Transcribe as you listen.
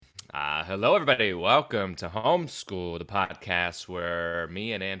Hello, everybody. Welcome to Homeschool, the podcast where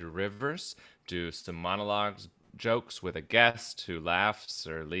me and Andrew Rivers do some monologues, jokes with a guest who laughs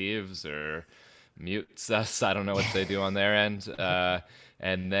or leaves or mutes us. I don't know what they do on their end.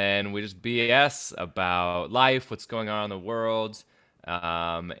 And then we just BS about life, what's going on in the world,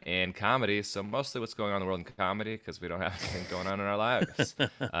 and comedy. So mostly what's going on in the world in comedy because we don't have anything going on in our lives.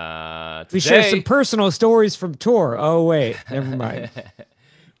 We share some personal stories from tour. Oh, wait, never mind.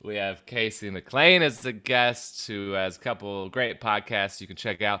 We have Casey McLean as the guest, who has a couple great podcasts you can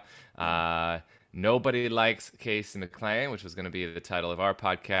check out. Nobody Likes Casey McLean, which was going to be the title of our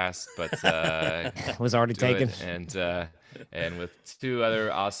podcast, but was already taken. And with two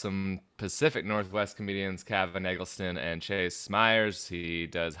other awesome Pacific Northwest comedians, Kevin Eggleston and Chase Myers. He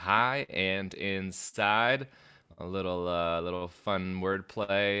does High and Inside, a little fun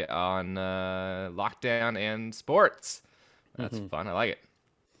wordplay on lockdown and sports. That's fun. I like it.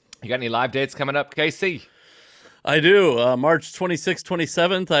 You got any live dates coming up, Casey? I do. March 26th,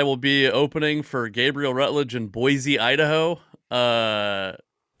 27th, I will be opening for Gabriel Rutledge in Boise, Idaho. April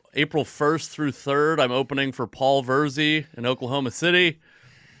 1st through 3rd, I'm opening for Paul Verzi in Oklahoma City.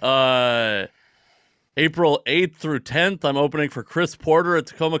 April 8th through 10th, I'm opening for Chris Porter at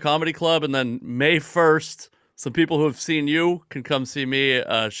Tacoma Comedy Club. And then May 1st, some people who have seen you can come see me,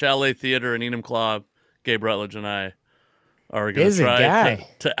 Chalet Theater in Enumclaw. Gabe Rutledge and I are going to try.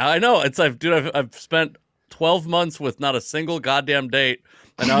 I know. I've spent 12 months with not a single goddamn date,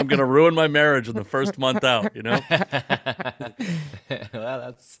 and now I'm going to ruin my marriage in the first month out, you know?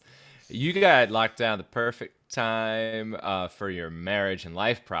 Well, you got locked down the perfect time for your marriage and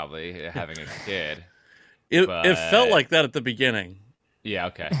life, probably, having a kid. It felt like that at the beginning. Yeah,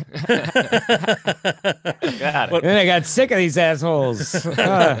 okay. Then I got sick of these assholes.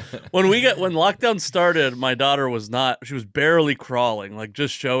 When lockdown started, my daughter was barely crawling, like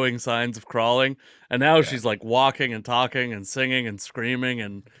just showing signs of crawling. And now she's like walking and talking and singing and screaming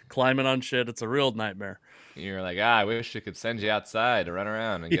and climbing on shit. It's a real nightmare. You're like, I wish I could send you outside to run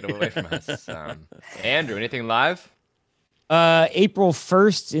around and get away from us. Andrew, anything live? April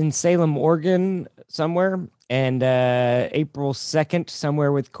 1st in Salem, Oregon, somewhere. And April 2nd,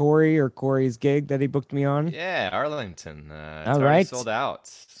 somewhere with Corey or Corey's gig that he booked me on. Yeah, Arlington. It's All already right. sold out.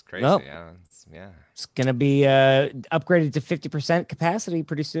 It's crazy. Well, yeah. It's going to be upgraded to 50% capacity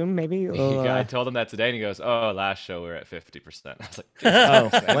pretty soon, maybe. I told him that today, and he goes, oh, last show we were at 50%. I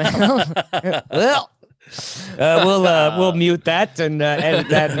was like, we'll mute that and edit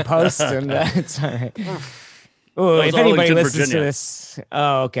that in post, and it's all right. Ooh, if anybody listens to this,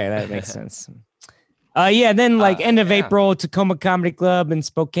 okay, that makes sense. Then end of April, Tacoma Comedy Club in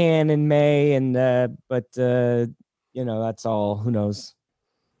Spokane in May, and that's all. Who knows?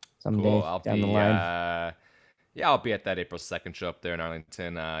 Someday cool. down the line. I'll be at that April 2nd show up there in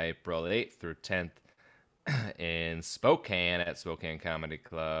Arlington, April 8th through 10th in Spokane at Spokane Comedy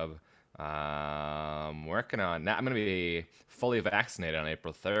Club. Working on now. I'm going to be fully vaccinated on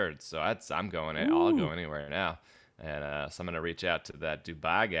April 3rd, so I'm going. I'll go anywhere now, and so I'm going to reach out to that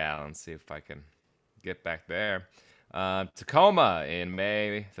Dubai gal and see if I can get back there. Tacoma in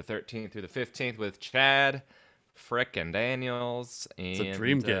May the 13th through the 15th with Chad, Frick, and Daniels. It's a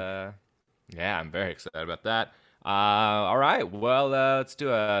dream gig. Yeah, I'm very excited about that. All right, well, let's do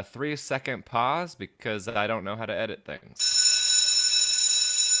a 3-second pause because I don't know how to edit things.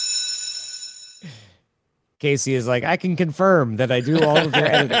 Casey is like, I can confirm that I do all of your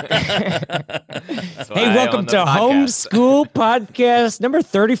editing. Hey, welcome to Homeschool Podcast number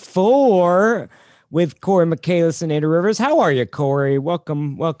 34 with Corey Michaelis and Andrew Rivers. How are you, Corey?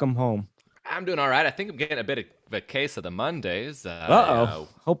 Welcome home. I'm doing all right. I think I'm getting a bit of a case of the Mondays.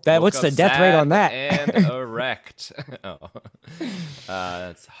 Hope that. What's the death rate on that? And erect.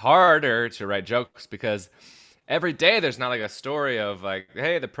 It's harder to write jokes because every day there's not like a story of like,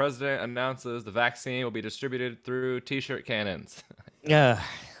 hey, the president announces the vaccine will be distributed through T-shirt cannons. Yeah.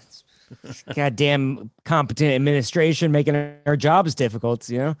 Goddamn competent administration making our jobs difficult,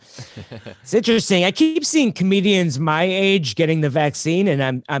 you know? It's interesting. I keep seeing comedians my age getting the vaccine,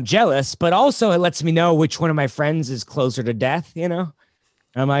 and I'm jealous, but also it lets me know which one of my friends is closer to death, you know?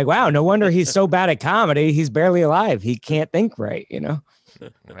 I'm like, wow, no wonder he's so bad at comedy. He's barely alive. He can't think right, you know?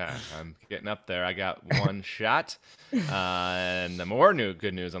 Yeah, I'm getting up there. I got one shot. And the more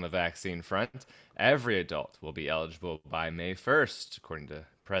good news on the vaccine front, every adult will be eligible by May 1st, according to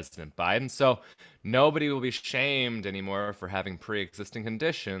President Biden. So nobody will be shamed anymore for having pre-existing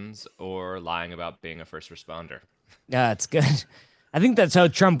conditions or lying about being a first responder. Yeah, that's good. I think that's how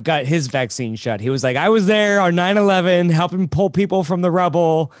Trump got his vaccine shot. He was like, I was there on 9/11 helping pull people from the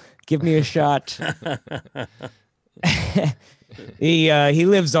rubble. Give me a shot. He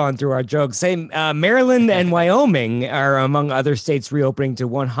lives on through our jokes. Same Maryland and Wyoming are among other states reopening to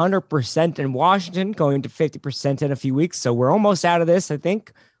 100%, in Washington going to 50% in a few weeks. So we're almost out of this, I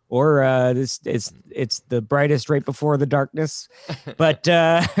think. Or this it's the brightest right before the darkness. But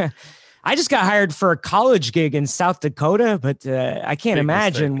I just got hired for a college gig in South Dakota, but I can't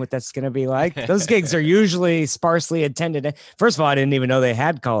imagine what that's going to be like. Those gigs are usually sparsely attended. First of all, I didn't even know they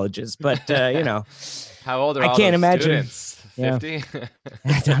had colleges, but you know. How old are I all can't those imagine. students? Yeah. 50?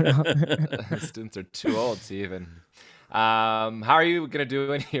 I don't know. Students are too old to even. How are you going to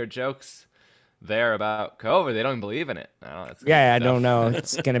do any of your jokes there about COVID? They don't even believe in it. No, I don't know.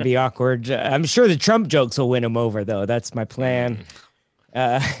 It's going to be awkward. I'm sure the Trump jokes will win him over, though. That's my plan.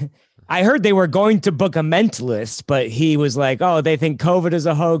 I heard they were going to book a mentalist, but he was like, oh, they think COVID is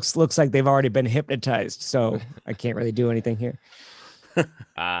a hoax. Looks like they've already been hypnotized. So I can't really do anything here.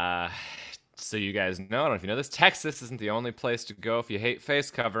 So you guys know, I don't know if you know this, Texas isn't the only place to go if you hate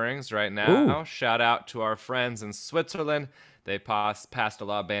face coverings right now. Ooh. Shout out to our friends in Switzerland. They passed a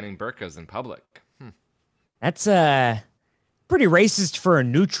law banning burqas in public. That's pretty racist for a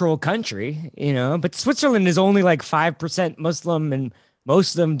neutral country, you know, but Switzerland is only like 5% Muslim and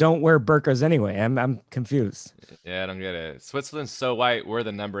most of them don't wear burqas anyway. I'm confused. Yeah, I don't get it. Switzerland's so white. We're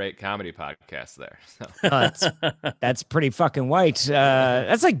the number 8 comedy podcast there. So. That's pretty fucking white.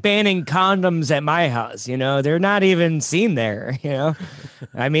 That's like banning condoms at my house. You know, they're not even seen there. You know,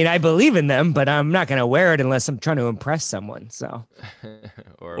 I mean, I believe in them, but I'm not gonna wear it unless I'm trying to impress someone. So,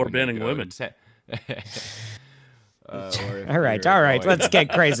 or banning women. All right. Let's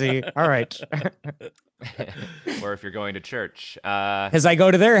get crazy. All right. Or if you're going to church. Because I go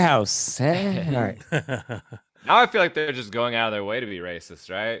to their house. All right. Now I feel like they're just going out of their way to be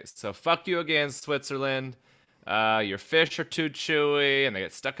racist, right? So fuck you again, Switzerland. Your fish are too chewy and they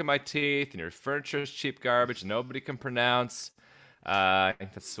get stuck in my teeth, and your furniture is cheap garbage nobody can pronounce. I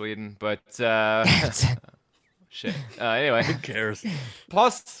think that's Sweden, but shit. Anyway. Who cares?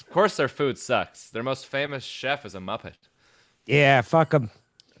 Plus, of course, their food sucks. Their most famous chef is a Muppet. Yeah, fuck them.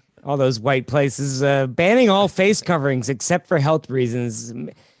 All those white places. Banning all face coverings except for health reasons.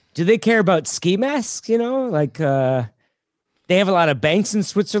 Do they care about ski masks? You know, like they have a lot of banks in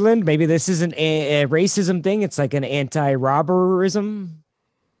Switzerland. Maybe this isn't a racism thing. It's like an anti-robberism.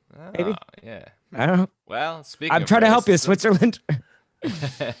 Maybe. Yeah. I don't know. Well, I'm trying to help you, Switzerland.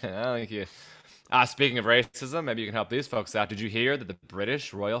 I don't think you. Speaking of racism, maybe you can help these folks out. Did you hear that the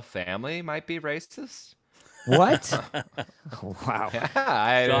British royal family might be racist? What? Wow. Yeah,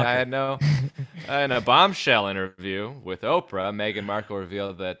 I had no. In a bombshell interview with Oprah, Meghan Markle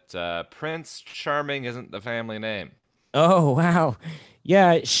revealed that Prince Charming isn't the family name. Oh, wow.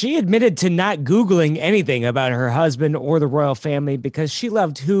 Yeah, she admitted to not Googling anything about her husband or the royal family because she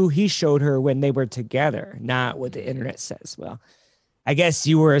loved who he showed her when they were together, not what the internet says. Well, I guess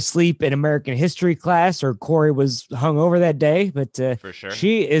you were asleep in American history class or Corey was hungover that day, but for sure.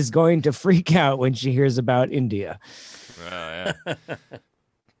 She is going to freak out when she hears about India. Oh, yeah.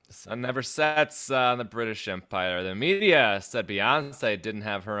 The sun never sets on the British Empire. The media said Beyonce didn't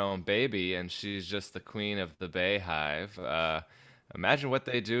have her own baby and she's just the queen of the Bayhive. Imagine what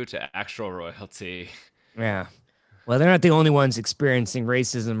they do to actual royalty. Yeah. Well, they're not the only ones experiencing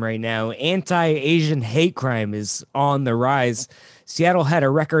racism right now. Anti-Asian hate crime is on the rise. Seattle had a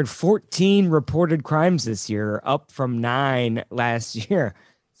record 14 reported crimes this year, up from 9 last year.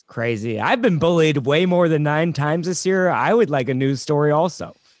 It's crazy. I've been bullied way more than 9 times this year. I would like a news story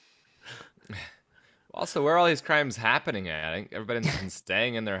also. Also, where are all these crimes happening at? I think everybody's been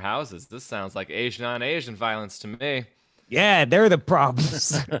staying in their houses. This sounds like Asian on Asian violence to me. Yeah, they're the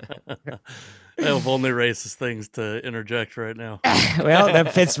problems. I have only racist things to interject right now. Well,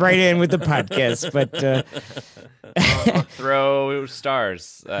 that fits right in with the podcast, but throw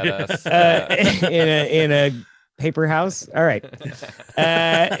stars at us in a paper house. All right.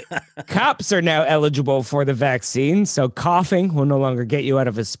 Cops are now eligible for the vaccine, so coughing will no longer get you out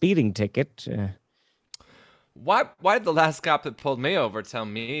of a speeding ticket. Why did the last cop that pulled me over tell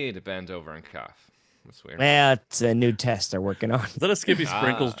me to bend over and cough? That's weird. Well, it's a new test they're working on. Is that a Skippy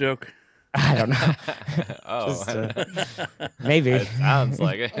Sprinkles joke? I don't know. Maybe. It sounds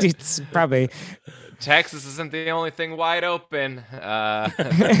like it. It's probably. Texas isn't the only thing wide open. Do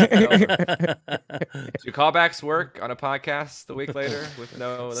callbacks work on a podcast the week later with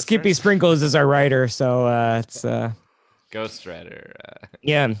no listeners? Skippy Sprinkles is our writer, so it's Ghostwriter.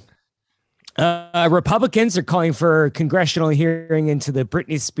 Yeah. Republicans are calling for a congressional hearing into the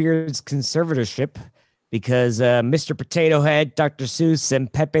Britney Spears conservatorship because Mr. Potato Head, Dr. Seuss,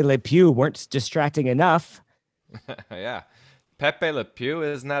 and Pepe Le Pew weren't distracting enough. Yeah. Pepe Le Pew,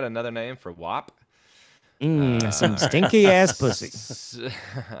 isn't that another name for WAP? Some stinky ass pussy.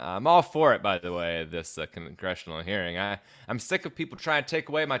 I'm all for it, by the way, this congressional hearing. I'm sick of people trying to take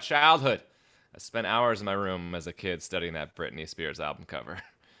away my childhood. I spent hours in my room as a kid studying that Britney Spears album cover.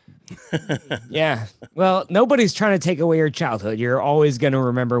 Yeah. Well, nobody's trying to take away your childhood. You're always going to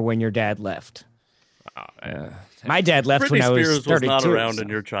remember when your dad left. Oh, My dad left Britney when I was Spears 32. was not around in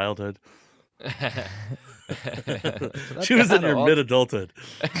your childhood. She was in your mid-adulthood.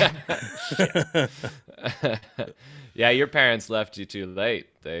 Yeah, your parents left you too late.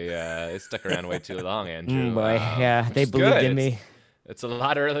 They stuck around way too long, Andrew. Boy, yeah, which they is believed good. in me. It's a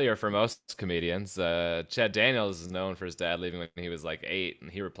lot earlier for most comedians. Chad Daniels is known for his dad leaving when he was like 8, and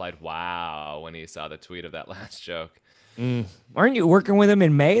he replied, "Wow," when he saw the tweet of that last joke. Aren't you working with him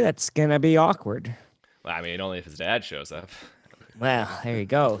in May? That's gonna be awkward. Well, I mean, only if his dad shows up. Well, there you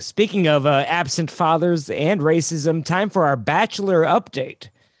go. Speaking of absent fathers and racism, time for our Bachelor update.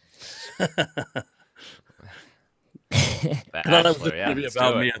 I thought that was Bachelor, going to be let's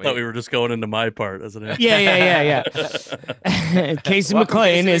about do me. it. I thought we were just going into my part as an answer. Yeah. Casey Welcome,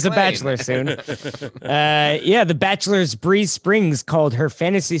 McLean Casey is a McLean. bachelor soon. The Bachelor's Bree Springs called her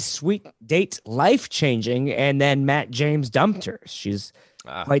fantasy suite date life-changing, and then Matt James dumped her. She's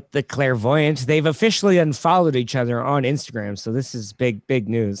quite the clairvoyant. They've officially unfollowed each other on Instagram, so this is big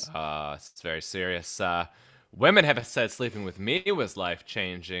news. It's very serious. Women have said sleeping with me was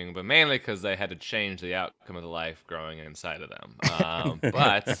life-changing, but mainly because they had to change the outcome of the life growing inside of them.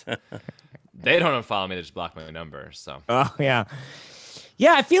 But they don't unfollow me; they just block my number. So. Oh, yeah.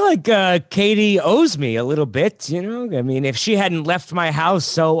 Yeah, I feel like Katie owes me a little bit, you know? I mean, if she hadn't left my house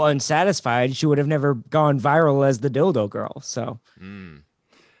so unsatisfied, she would have never gone viral as the dildo girl, so...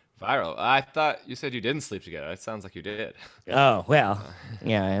 Viral. I thought you said you didn't sleep together. It sounds like you did. Oh, well,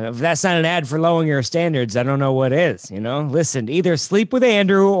 yeah, if that's not an ad for lowering your standards, I don't know what is, you know? Listen, either sleep with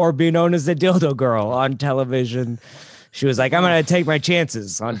Andrew or be known as the dildo girl on television. She was like, I'm going to take my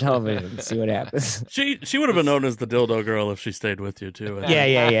chances on television, see what happens. She would have been known as the dildo girl if she stayed with you too.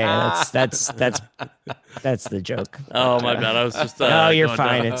 Yeah. That's the joke. Oh my bad. I was just. No, you're going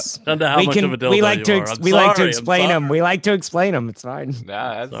fine. down- It's down to how much of a dildo we like you to are. I'm we like to sorry, I'm explain them. sorry. We like to explain them. It's fine.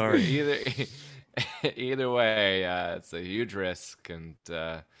 Nah, that's Sorry. either way, it's a huge risk. And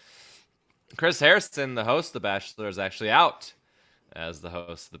Chris Harrison, the host of The Bachelor, is actually out as the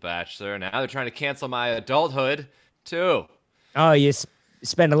host of The Bachelor. Now they're trying to cancel my adulthood too. Oh, you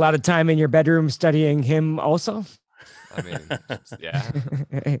spend a lot of time in your bedroom studying him also? I mean, yeah.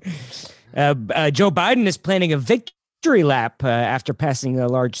 Joe Biden is planning a victory lap after passing a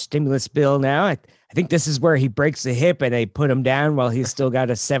large stimulus bill now. I think this is where he breaks a hip and they put him down while he's still got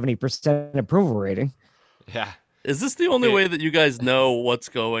a 70% approval rating. Yeah. Is this the only way that you guys know what's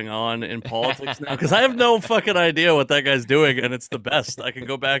going on in politics now? Because I have no fucking idea what that guy's doing, and it's the best. I can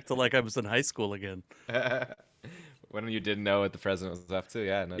go back to like I was in high school again. When you didn't know what the president was up to,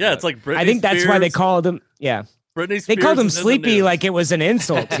 yeah. No Yeah, doubt. it's like Britney I think that's why they Spears- called him. Yeah. Britney Spears. They called him is in the sleepy news. like it was an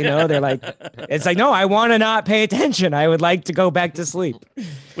insult, you know? They're like, it's like, no, I want to not pay attention. I would like to go back to sleep.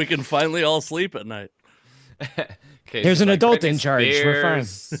 We can finally all sleep at night. Okay, There's so an like adult Britney in charge. We're fine.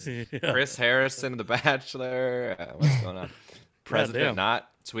 Spears, Chris Harrison, The Bachelor. What's going on? President damn. not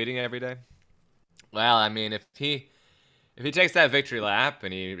tweeting every day. Well, I mean, if he takes that victory lap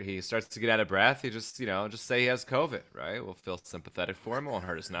and he starts to get out of breath, he just say he has COVID, right? We'll feel sympathetic for him. It won't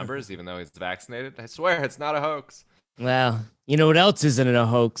hurt his numbers, even though he's vaccinated. I swear, it's not a hoax. Well, you know what else isn't a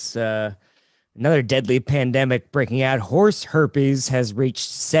hoax? Another deadly pandemic breaking out. Horse herpes has reached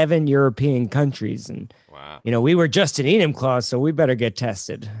 7 European countries. And, Wow. we were just in Enumclaw, so we better get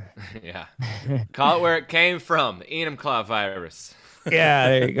tested. Yeah. Call it where it came from. The Enumclaw virus. Yeah,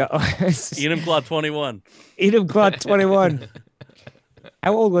 there you go. Enumclaw 21. Enumclaw 21.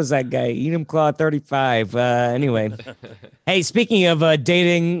 How old was that guy? Enumclaw 35. Anyway. Hey, speaking of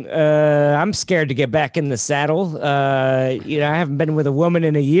dating, I'm scared to get back in the saddle. I haven't been with a woman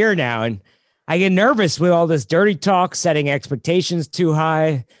in a year now, and I get nervous with all this dirty talk, setting expectations too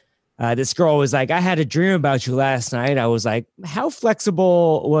high. This girl was like, I had a dream about you last night. I was like, how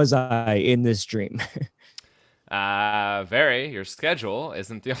flexible was I in this dream? Very. Your schedule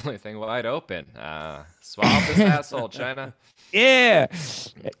isn't the only thing wide open. Swallow this asshole, China. Yeah.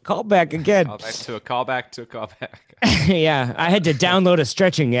 Call back again. Callback to a callback. Yeah. I had to download a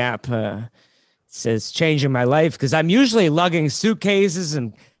stretching app. It says changing my life because I'm usually lugging suitcases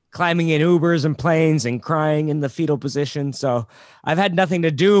and climbing in Ubers and planes and crying in the fetal position. So I've had nothing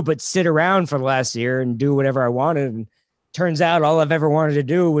to do but sit around for the last year and do whatever I wanted. And turns out all I've ever wanted to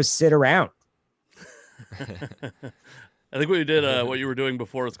do was sit around. I think what you did, what you were doing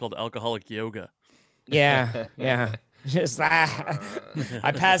before, is called alcoholic yoga. Yeah. Yeah. Just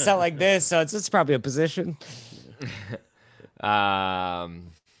I pass out like this, so it's probably a position.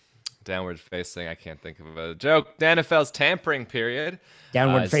 Downward facing. I can't think of a joke. The NFL's tampering period.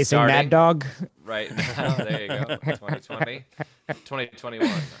 Downward is facing starting Mad Dog. right now. There you go. 2020,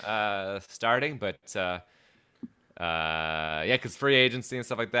 2021 starting, but yeah, because free agency and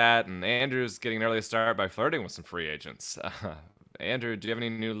stuff like that, and Andrew's getting an early start by flirting with some free agents. Andrew, do you have any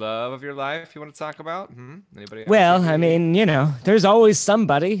new love of your life you want to talk about? Anybody? Well, I mean, there's always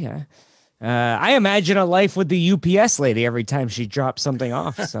somebody. I imagine a life with the UPS lady every time she drops something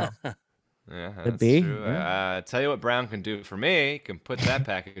off. So yeah, could that's be. true. Yeah. Tell you what Brown can do for me. Can put that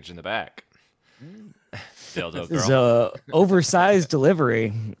package in the back. Dildo This is girl. a oversized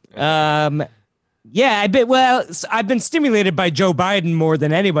delivery. Yeah, I've been stimulated by Joe Biden more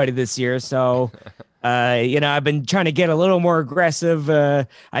than anybody this year. So, I've been trying to get a little more aggressive.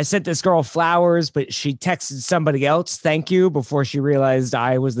 I sent this girl flowers, but she texted somebody else, "Thank you," before she realized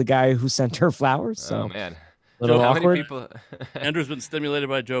I was the guy who sent her flowers. So, Oh man. a little How awkward. many people? Andrew's been stimulated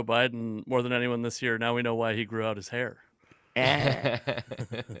by Joe Biden more than anyone this year. Now we know why he grew out his hair.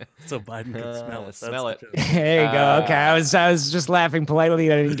 So Biden can smell it. That's Smell the it. joke. There you go. Okay, I was just laughing politely.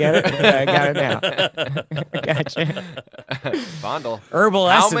 I didn't get it. But I got it now. Gotcha. Fondle. Herbal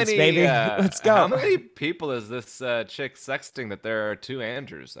How essence, many, baby. Let's go. How many people is this chick sexting that there are two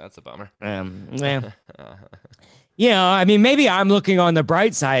Andrews? That's a bummer. Well, I mean, maybe I'm looking on the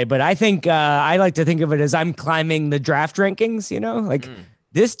bright side, but I think I like to think of it as I'm climbing the draft rankings.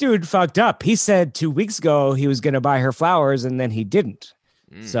 This dude fucked up. He said 2 weeks ago he was going to buy her flowers, and then he didn't.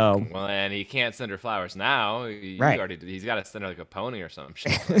 So, Well, and he can't send her flowers now. Right. He's got to send her like a pony or some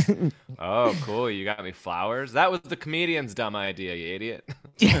shit. Oh, cool. You got me flowers. That was the comedian's dumb idea, you idiot.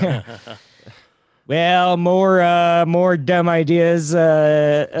 well, more dumb ideas.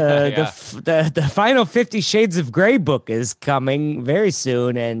 The final 50 Shades of Grey book is coming very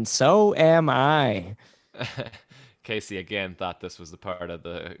soon, and so am I. Casey again thought this was the part of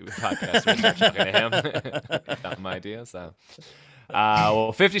the podcast we were talking to him. Dumb idea. So,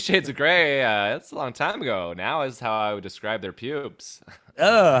 50 Shades of Grey. That's a long time ago. Now is how I would describe their pubes.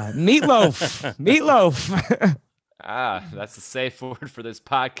 Meatloaf. Meatloaf. That's a safe word for this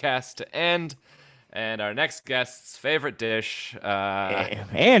podcast to end. And our next guest's favorite dish.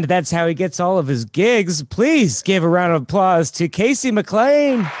 And that's how he gets all of his gigs. Please give a round of applause to Casey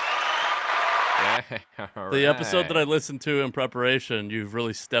McLean. The episode that I listened to in preparation, you've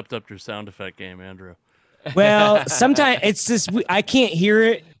really stepped up your sound effect game, Andrew. Well, sometimes it's just I can't hear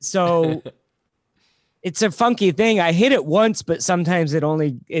it, so it's a funky thing. I hit it once, but sometimes it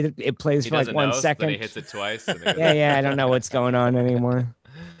only it plays for like 1 second. He hits it twice. Yeah, I don't know what's going on anymore.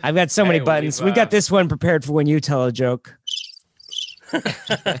 I've got so many buttons. We've got this one prepared for when you tell a joke.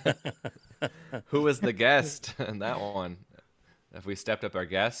 Who was the guest in that one? Have we stepped up our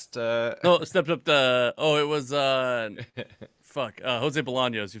guest? No, stepped up the. Oh, it was Jose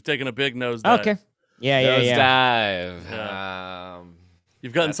Bolaños. You've taken a big nose dive. Okay. Yeah. Dive.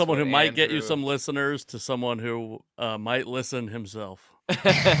 You've gotten That's someone who what might get you Andrew- some listeners to someone who might listen himself.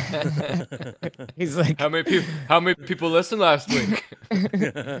 He's like, How many people listened last week?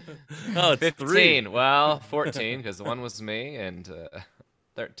 Oh, it's 15. 3. Well, 14 because one was me and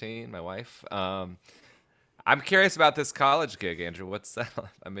 13, my wife. I'm curious about this college gig, Andrew. What's that?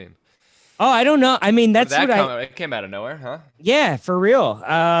 I mean, oh, I don't know. I mean, that's that what it came out of nowhere, huh? Yeah, for real.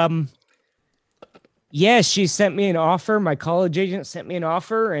 Yeah, she sent me an offer. My college agent sent me an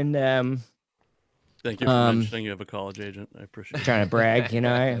offer, and Thank you for mentioning you have a college agent. I appreciate it. trying to brag,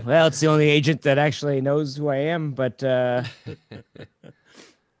 well, it's the only agent that actually knows who I am, but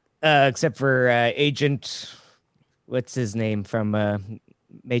except for agent, what's his name from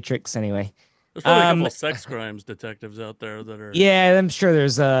Matrix, anyway. There's probably a couple of sex crimes detectives out there that are. Yeah, I'm sure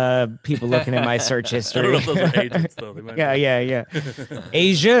there's people looking at my search I don't know history. if those are agents though. They might be. Yeah.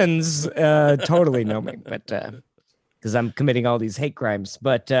 Asians totally know me, but because I'm committing all these hate crimes.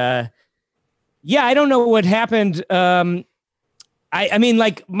 But yeah, I don't know what happened. I mean,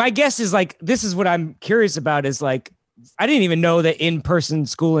 like, my guess is like this is what I'm curious about is like I didn't even know that in-person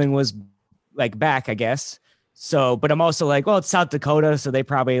schooling was like back, I guess. So, but I'm also like, well, it's South Dakota, so they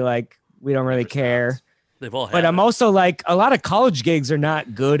probably like we don't really care. They've all had But I'm it. also like a lot of college gigs are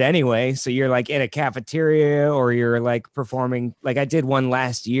not good anyway. So you're like in a cafeteria or you're like performing. Like I did one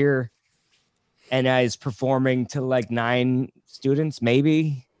last year and I was performing to like 9 students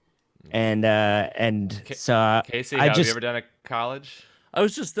maybe. And so Casey, I have just you ever done a college? I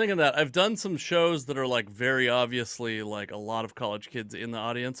was just thinking that I've done some shows that are like very obviously like a lot of college kids in the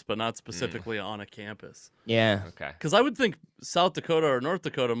audience, but not specifically on a campus. Yeah. Okay. Because I would think South Dakota or North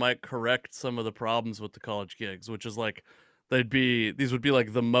Dakota might correct some of the problems with the college gigs, which is like these would be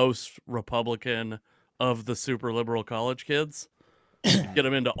like the most Republican of the super liberal college kids. Get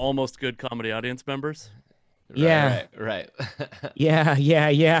them into almost good comedy audience members. Yeah. Right. Yeah.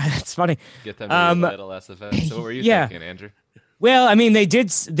 It's funny. Get them to be a little less offensive. So what were you thinking, Andrew? Well, I mean, they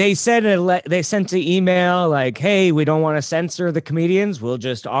said they sent an email like, "Hey, we don't want to censor the comedians. We'll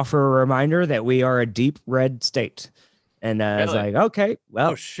just offer a reminder that we are a deep red state." And I was like, "Okay,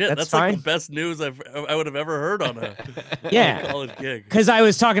 well, oh shit, that's fine." like the best news I would have ever heard on a college gig. Because I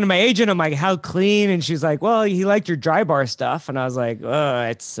was talking to my agent, I'm like, "How clean?" And she's like, "Well, he liked your dry bar stuff." And I was like, "Oh,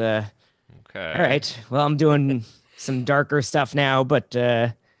 it's okay. All right. Well, I'm doing some darker stuff now, but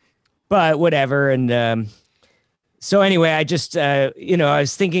whatever." And so anyway, I just, I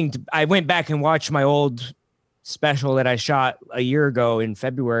was thinking, I went back and watched my old special that I shot a year ago in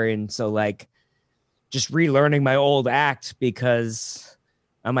February. And so like just relearning my old act, because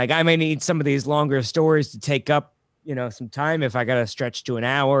I'm like, I may need some of these longer stories to take up, some time if I got to stretch to an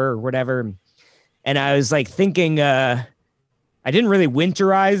hour or whatever. And I was like thinking, I didn't really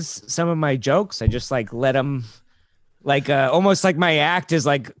winterize some of my jokes. I just like let them, like almost like my act is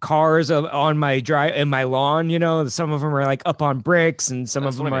like cars on my in my lawn. Some of them are like up on bricks, and some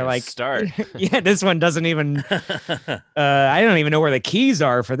of them are like start. Yeah, this one doesn't even. I don't even know where the keys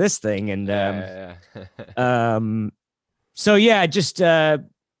are for this thing, and so yeah, just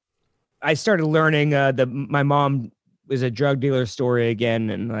I started learning my mom was a drug dealer story again,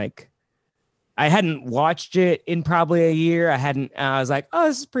 and like I hadn't watched it in probably a year. I was like, oh,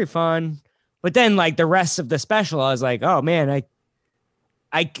 this is pretty fun. But then like the rest of the special, I was like, oh man,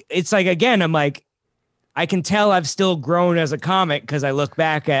 it's like, again, I'm like, I can tell I've still grown as a comic because I look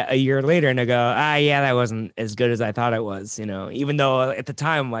back at a year later and I go, yeah, that wasn't as good as I thought it was, even though at the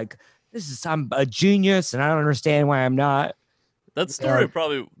time, I'm like, I'm a genius and I don't understand why I'm not. That story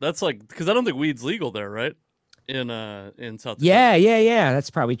that's like, because I don't think weed's legal there, right? In South Dakota. Yeah. That's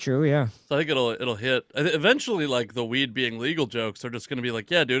probably true. Yeah. So I think it'll hit eventually. Like the weed being legal jokes are just going to be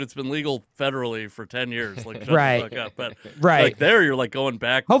like, yeah, dude, it's been legal federally for 10 years. Like, shut right. the fuck up. But right. Like there, you're like going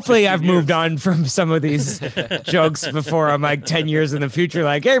back. Hopefully I've moved on from some of these jokes before I'm like 10 years in the future.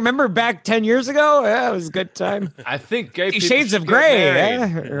 Like, hey, remember back 10 years ago? Yeah, it was a good time. I think gay people Shades of Grey.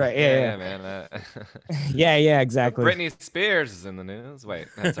 Yeah? Right. Yeah, man. Yeah, exactly. Britney Spears is in the news. Wait,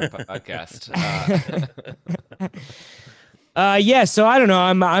 that's our podcast. Yeah, so I don't know.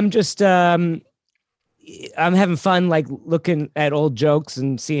 I'm just I'm having fun like looking at old jokes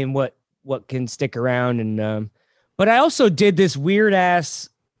and seeing what can stick around. And but I also did this weird ass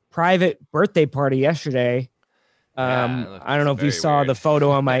private birthday party yesterday. I don't know if you saw the photo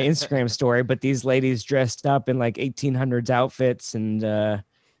on my Instagram story, but these ladies dressed up in like 1800s outfits, and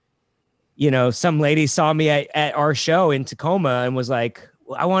some lady saw me at our show in Tacoma and was like,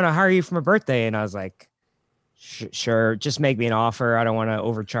 I want to hire you for my birthday. And I was like, sure, just make me an offer. I don't want to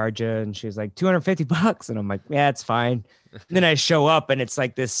overcharge you. And she was like, $250. And I'm like, yeah, it's fine. And then I show up and it's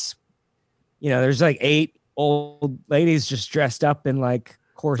like this, there's like 8 old ladies just dressed up in like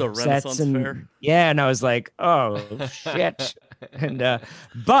corsets and fair. Yeah. And I was like, oh shit. And,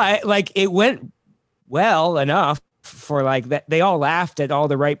 but like it went well enough for like that. They all laughed at all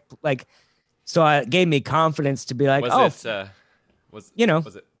the right, like, so it gave me confidence to be like, was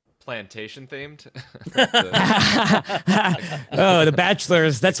it plantation themed? Oh, The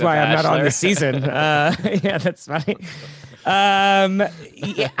Bachelors. That's why I'm not on the season. Yeah, that's funny.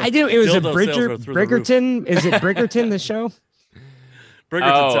 Yeah, I do. It was a Bridgerton. Is it Bridgerton, the show?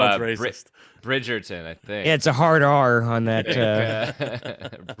 Bridgerton sounds racist. Bridgerton, I think. Yeah, it's a hard R on that.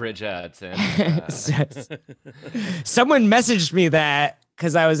 Bridgerton. Someone messaged me that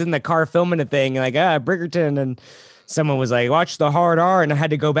because I was in the car filming a thing, like, Bridgerton, and someone was like, watch the hard R, and I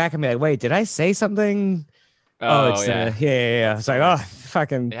had to go back and be like, wait, did I say something? It's yeah. It's like, oh,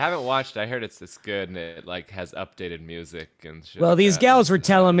 fucking. I haven't watched. I heard it's good, and it like has updated music and shit. Well, these gals were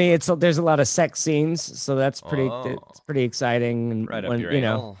telling me there's a lot of sex scenes, so that's it's pretty exciting. And right up your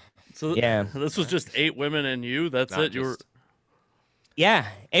anal. So yeah, this was just 8 women and you. That's it. You were. Yeah,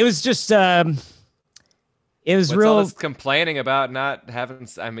 it was just. It was What's real. All this complaining about not having.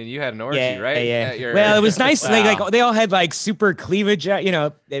 I mean, you had an orgy, right? Yeah. Well, it was nice. Wow. They all had like super cleavage.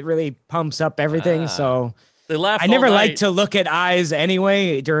 It really pumps up everything. So they laughed. I never like to look at eyes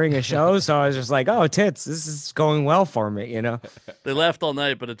anyway during a show, so I was just like, "Oh, tits! This is going well for me." They laughed all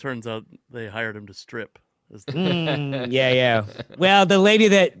night, but it turns out they hired him to strip. Yeah. Well, the lady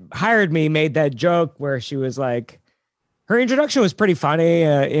that hired me made that joke where she was like, her introduction was pretty funny.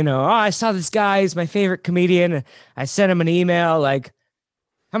 Oh, I saw this guy, he's my favorite comedian. I sent him an email like,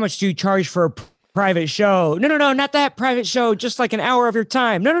 how much do you charge for a private show? No, not that private show, just like an hour of your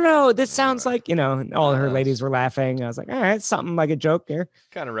time. No, this sounds like, and all her ladies were laughing. I was like, all right, something like a joke here.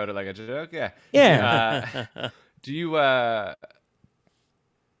 Kind of wrote it like a joke, yeah. Yeah. Do you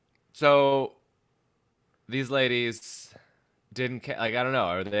so these ladies didn't like, I don't know,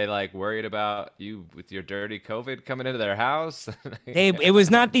 are they like worried about you with your dirty COVID coming into their house? It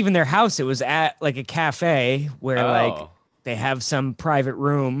was not even their house. It was at like a cafe where like they have some private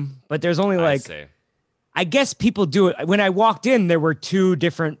room, but there's only like, I guess people do it. When I walked in, there were 2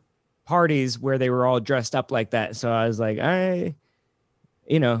 different parties where they were all dressed up like that. So I was like,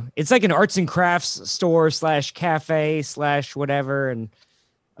 it's like an arts and crafts store / cafe / whatever. And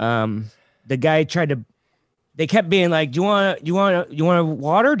the guy they kept being like, do you want a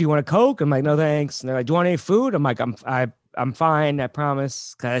water? Do you want a Coke? I'm like, no, thanks. And they're like, do you want any food? I'm like, I'm fine, I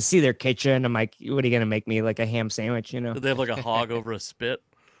promise. Cause I see their kitchen. I'm like, what are you gonna make me, like a ham sandwich? Did they have like a hog over a spit?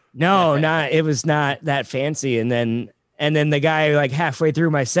 No, it was not that fancy. And then the guy, like halfway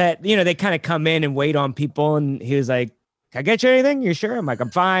through my set, they kind of come in and wait on people, and he was like, can I get you anything? You sure? I'm like,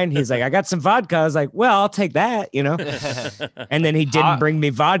 I'm fine. He's like, I got some vodka. I was like, well, I'll take that, And then he didn't bring me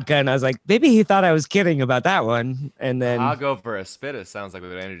vodka, and I was like, maybe he thought I was kidding about that one. And then I'll go for a spit. It sounds like we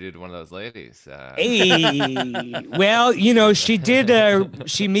would introduce one of those ladies. Hey, well, she did.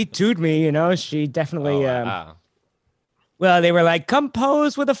 She Me Too'd me. She definitely. Wow. Well, they were like, come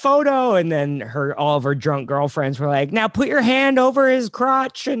pose with a photo. And then all of her drunk girlfriends were like, now put your hand over his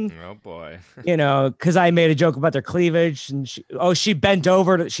crotch. And, oh, boy. Because I made a joke about their cleavage. And she bent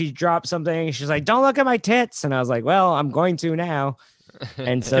over. She dropped something. She's like, don't look at my tits. And I was like, well, I'm going to now.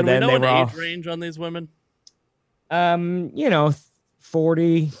 And so then they were all. Age range on these women?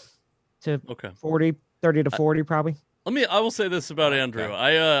 40 to 40, 30 to 40 probably. I will say this about Andrew.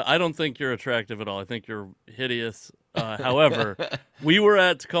 I don't think you're attractive at all. I think you're hideous. However, we were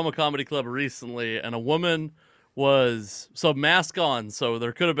at Tacoma Comedy Club recently, and a woman was mask on, so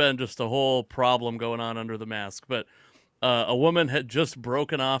there could have been just a whole problem going on under the mask. But a woman had just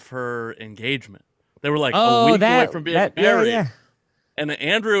broken off her engagement. They were like a week away from being married. Yeah. And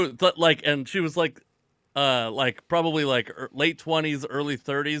Andrew and she was like probably like late 20s, early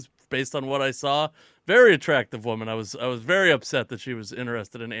 30s, based on what I saw. Very attractive woman. I was very upset that she was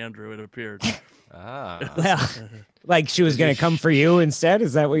interested in Andrew, it appeared. Well, like she was going to come for you instead?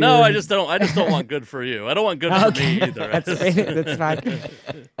 Is that what No, I just don't want good for you. I don't want good for me either. That's fine.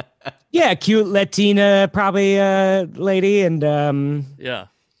 Yeah, cute Latina probably lady. And yeah.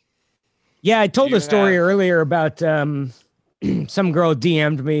 Yeah, I told a story earlier about some girl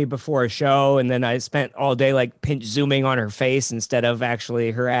DM'd me before a show, and then I spent all day like pinch zooming on her face instead of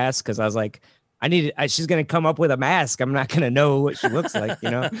actually her ass, because I was like, she's going to come up with a mask. I'm not going to know what she looks like,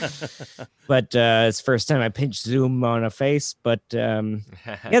 But it's the first time I pinch zoom on a face. But yeah,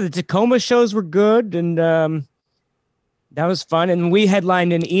 the Tacoma shows were good, and that was fun. And we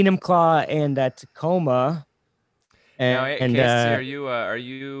headlined in Enumclaw and Tacoma. And Casey, do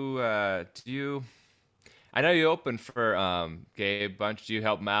you? I know you opened for Gabe Bunch. Do you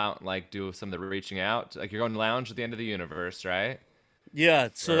help him out, like do some of the reaching out? Like you're going to Lounge at the End of the Universe, right? Yeah,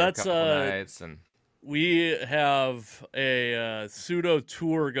 so that's nights and we have a pseudo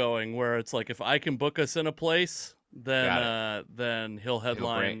tour going where it's like if I can book us in a place, then he'll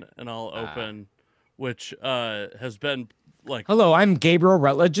headline and I'll open, which has been like. Hello, I'm Gabriel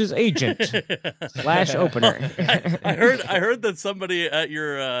Rutledge's agent / opener. I heard that somebody at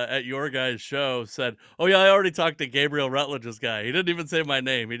your guys' show said, "Oh yeah, I already talked to Gabriel Rutledge's guy." He didn't even say my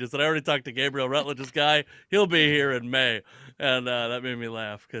name. He just said, "I already talked to Gabriel Rutledge's guy. He'll be here in May." And that made me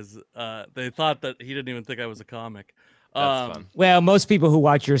laugh because they thought that he didn't even think I was a comic. That's fun. Well, most people who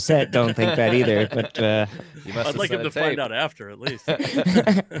watch your set don't think that either. But I'd like him to find out after, at least.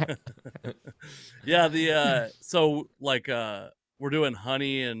 Yeah, so like we're doing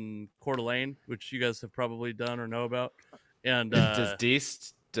Honey and Coeur d'Alene, which you guys have probably done or know about. And is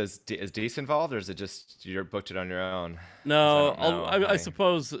Deese involved, or is it just you're booked it on your own? No, I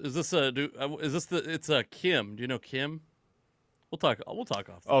suppose it's a Kim. Do you know Kim? We'll talk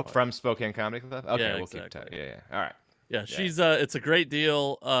off. Oh, from Spokane Comedy Club. Okay, yeah, we'll exactly. keep tight. Yeah. All right. Yeah, she's it's a great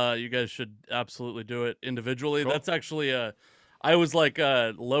deal. You guys should absolutely do it individually. Cool. That's actually I was like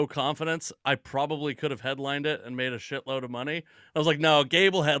low confidence. I probably could have headlined it and made a shitload of money. I was like, no,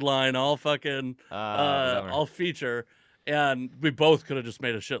 Gabe will headline. I'll fucking I'll feature, and we both could have just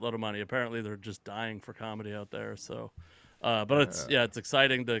made a shitload of money. Apparently, they're just dying for comedy out there. So, but it's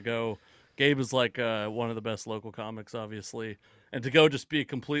exciting to go. Gabe is like one of the best local comics, obviously. And to go just be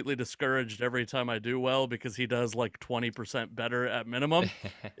completely discouraged every time I do well because he does like 20% better at minimum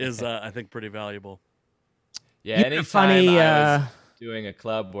is, I think, pretty valuable. Yeah, You're anytime funny. I was doing a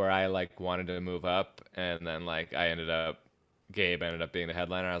club where I like wanted to move up, and then like Gabe ended up being the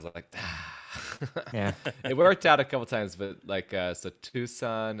headliner. I was like, Yeah. It worked out a couple times, but like so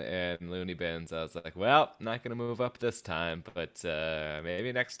Tucson and Looney Bins, I was like, well, not gonna move up this time, but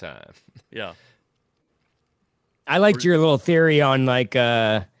maybe next time. Yeah. I liked your little theory on like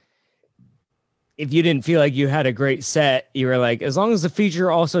if you didn't feel like you had a great set, you were like, as long as the feature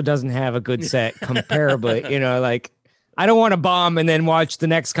also doesn't have a good set comparably, you know, like I don't want to bomb and then watch the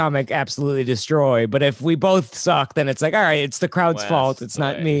next comic absolutely destroy. But if we both suck, then it's like, all right, it's the crowd's Well, fault. that's It's the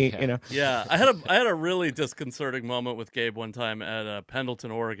not way, me, yeah. you know. Yeah, I had a really disconcerting moment with Gabe one time at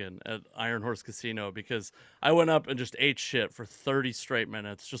Pendleton, Oregon, at Iron Horse Casino because I went up and just ate shit for 30 straight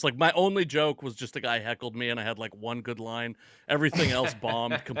minutes. Just like my only joke was just a guy heckled me and I had like one good line. Everything else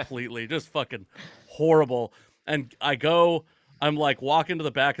bombed completely. Just fucking horrible. And I'm like walking to the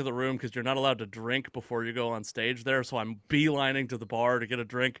back of the room because you're not allowed to drink before you go on stage there. So I'm beelining to the bar to get a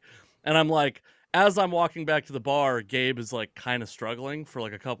drink. And I'm like, as I'm walking back to the bar, Gabe is like kind of struggling for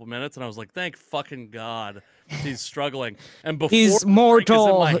like a couple minutes. And I was like, thank fucking God he's struggling. And before He's the drink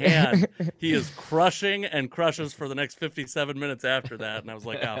mortal. is in my hand, he is crushing and crushes for the next 57 minutes after that. And I was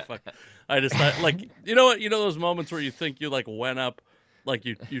like, oh, fuck. I just thought, like, you know what? You know those moments where you think you like went up, like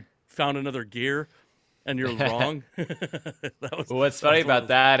you found another gear? And you're wrong. What's funny about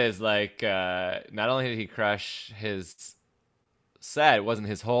that is like not only did he crush his set, it wasn't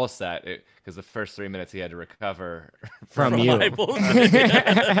his whole set because the first 3 minutes he had to recover From you. my bullshit.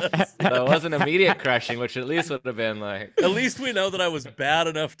 Yes. So it wasn't immediate crushing, which at least would have been like. At least we know that I was bad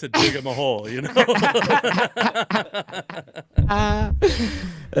enough to dig him a hole, you know?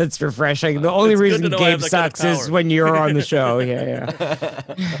 That's refreshing. The only It's good to reason know I have Gabe that kind of sucks is power. when you're on the show.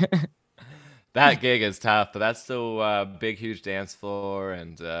 Yeah. That gig is tough, but that's still a big, huge dance floor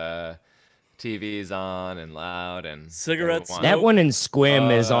and TV's on and loud and Cigarette everyone- That one in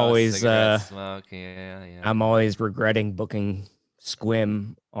Squim is Oh, always cigarette smoke. Yeah. I'm always regretting booking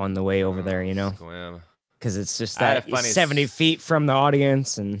Squim on the way over there, you know, Squim. because it's just I had that a funny 70 feet from the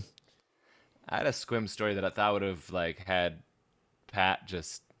audience. And I had a Squim story that I thought would have like had Pat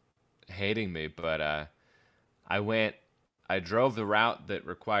just hating me, but I drove the route that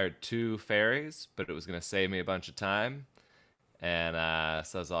required 2 ferries, but it was going to save me a bunch of time. And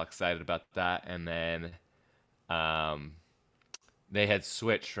so I was all excited about that. And then they had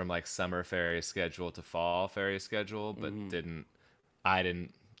switched from like summer ferry schedule to fall ferry schedule, but I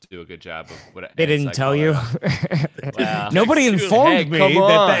didn't do a good job of what they didn't tell you. Well, Nobody Hey, informed me come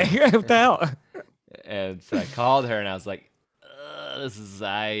that what the hell? and so I called her and I was like, there's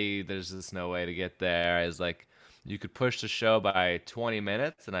just no way to get there. I was like, you could push the show by 20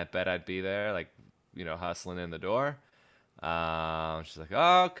 minutes and I bet I'd be there, like, you know, hustling in the door. She's like,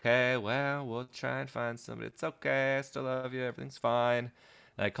 okay, well, we'll try and find somebody. It's okay. I still love you. Everything's fine.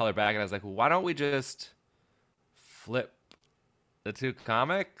 And I call her back and I was like, why don't we just flip the 2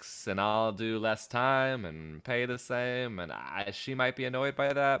 comics and I'll do less time and pay the same. And she might be annoyed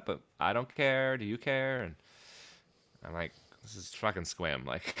by that, but I don't care. Do you care? And I'm like, this is fucking Squim.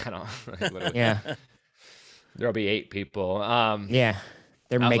 Like, I don't. Like, what Yeah, there'll be 8 people. yeah,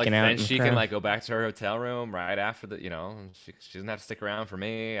 they're I was making like, out. then in the she crowd. can like go back to her hotel room right after the, you know, she doesn't have to stick around for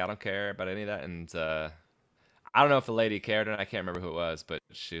me. I don't care about any of that. And I don't know if the lady cared or not. I can't remember who it was, but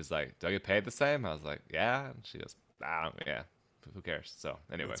she was like, do I get paid the same? I was like, yeah. And she goes, yeah, who cares? So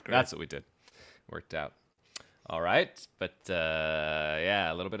anyway, that's what we did. Worked out. All right. But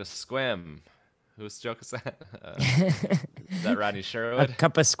yeah, a little bit of Squim. Whose joke is that? Is that Rodney A Sherwood?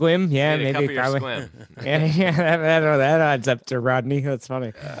 cup of Squim, yeah, Need a cup maybe of your probably. Squim. Yeah, that adds up to Rodney. That's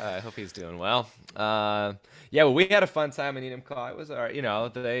funny. I hope he's doing well. Yeah, well, we had a fun time in Enumclaw. It was all right. You know,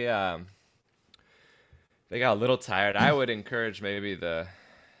 they got a little tired. I would encourage maybe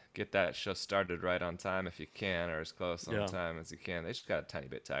get that show started right on time if you can, or as close on time as you can. They just got a tiny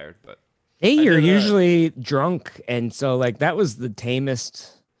bit tired, but Hey, I you're did, usually drunk, and so like that was the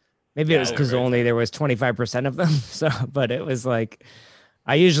tamest. Maybe it was Yeah, because right. only there was 25% of them. So, but it was like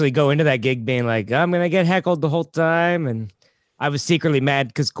I usually go into that gig being like, I'm gonna get heckled the whole time, and I was secretly mad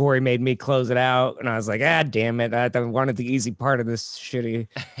because Corey made me close it out, and I was like, damn it, I wanted the easy part of this shitty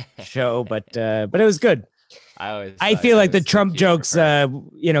show, but it was good. I feel like the Trump jokes,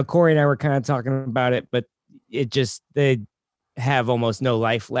 you know, Corey and I were kind of talking about it, but they have almost no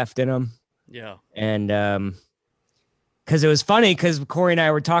life left in them. Yeah. And because it was funny because Corey and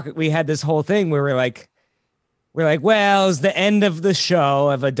I were talking, we had this whole thing where we're like, we're like, well, it's the end of the show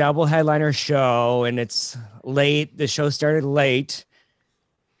of a double headliner show, and it's late. The show started late,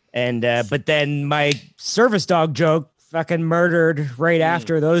 and but then my service dog joke fucking murdered right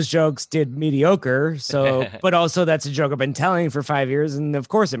after those jokes did mediocre. So, but also that's a joke I've been telling for 5 years, and of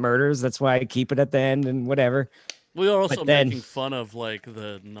course it murders. That's why I keep it at the end and whatever. We are also But then- making fun of like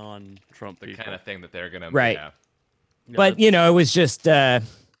the non-Trump The people. kind of thing that they're gonna. Right. Yeah. Yeah, But you know, it was just It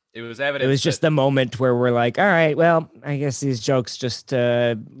was evident. it was just the moment where we're like, all right, well, I guess these jokes just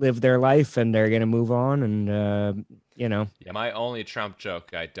live their life and they're gonna move on, and you know. Yeah, my only Trump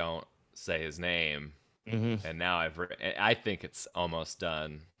joke, I don't say his name, and now I think it's almost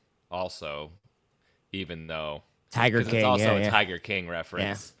done. Also, even though Tiger 'cause King, it's also yeah. a Tiger King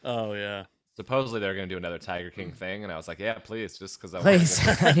reference. Oh yeah. Supposedly they're gonna do another Tiger King thing, and I was like, yeah, please, just because I Please.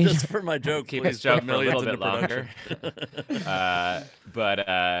 want to Just for my joke, keep please his joke put for a little millions bit into longer. production.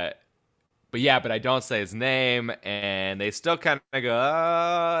 But yeah, but I don't say his name, and they still kind of go,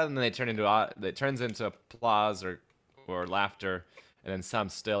 and then they turn into it turns into applause or laughter, and then some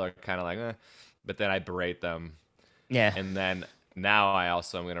still are kind of like, but then I berate them, Yeah. and then now I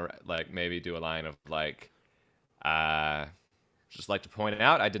also am gonna like maybe do a line of like, just like to point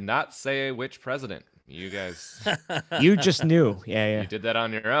out, I did not say which president. You guys, You just knew. Yeah, you did that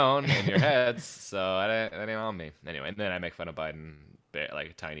on your own in your heads, so that ain't on me. Anyway, and then I make fun of Biden like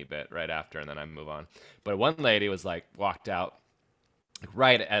a tiny bit right after, and then I move on. But one lady was like walked out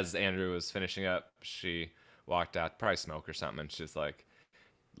right as Andrew was finishing up. She walked out, probably smoke or something, and she's like,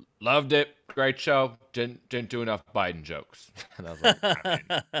 "Loved it, great show. Didn't do enough Biden jokes." And I was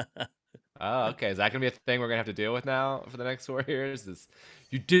like, "Oh, okay. Is that gonna be a thing we're gonna have to deal with now for the next 4 years? Is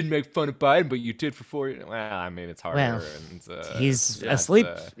you did make fun of Biden, but you did for 4 years? Well, I mean, it's harder. Well, and, he's yeah, it's, asleep,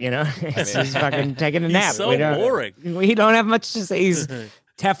 you know. He's fucking taking a He's nap. so we don't, boring. We don't have much to say. He's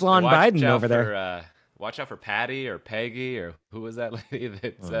Teflon watch Biden out over there. watch out for Patty or Peggy or who was that lady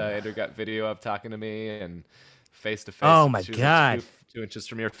that Andrew got video of talking to me and face to face. Oh, my she was God. like 2 inches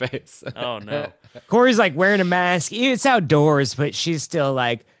from your face. Oh no. Corey's like wearing a mask. It's outdoors, but she's still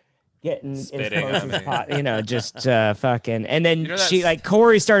like getting Spitting as on close as me. you know, just fucking. And then You know, she that's- like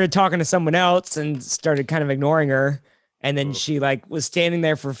Corey started talking to someone else and started kind of ignoring her. And then Oof. she like was standing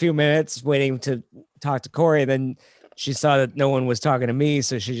there for a few minutes waiting to talk to Corey. Then she saw that no one was talking to me,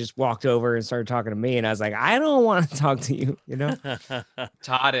 so she just walked over and started talking to me. And I was like, I don't want to talk to you, you know.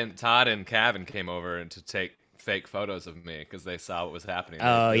 Todd and Kevin came over and to take fake photos of me because they saw what was happening.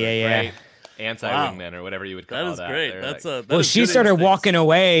 Oh, They were yeah. great Anti-wingmen or whatever you would call That is that. great. They're That's like, a. Well, she started walking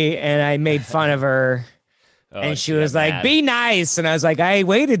away, and I made fun of her. oh, And she got was like, mad. "Be nice," and I was like, "I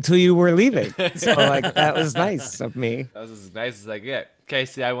waited till you were leaving." So like that was nice of me. That was as nice as I get.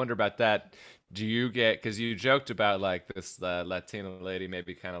 Casey, I wonder about that. Do you get, because you joked about like this Latina lady,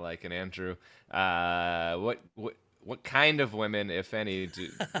 maybe kind of like an Andrew. What kind of women, if any,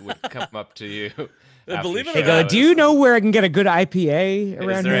 would come up to you? after Believe it or They go, not, "Do you know where I can get a good IPA Is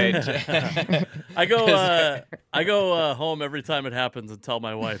around there here?" I go home every time it happens and tell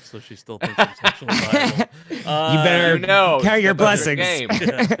my wife, so she still thinks I'm sexually viable. You better you know, count your step up blessings. game.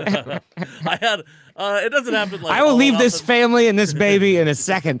 I had. It doesn't happen like. I will all leave that this often. family and this baby in a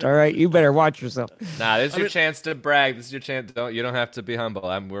second. All right, you better watch yourself. Nah, this is your mean- chance to brag. This is your chance. You don't have to be humble.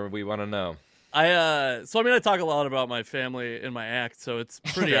 I'm where we want to know. I mean I talk a lot about my family in my act, so it's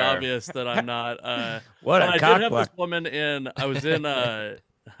pretty Sure. obvious that I'm not. What but a I did have cockblock. this woman in. I was in. I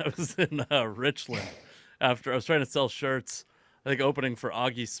was in Richland after I was trying to sell shirts. I think opening for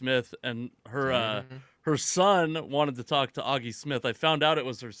Augie Smith, and her son wanted to talk to Augie Smith. I found out it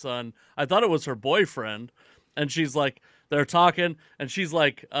was her son. I thought it was her boyfriend, and she's like, they're talking, and she's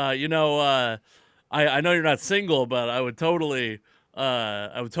like, I know you're not single, but I would totally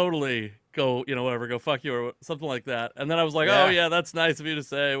go, whatever, go fuck you or something like that. And then I was like, Yeah. oh yeah, that's nice of you to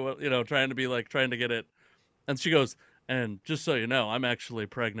say. Well, trying to get it. And she goes, and just so you know, I'm actually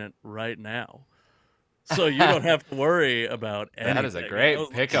pregnant right now, so you don't have to worry about anything. That is a great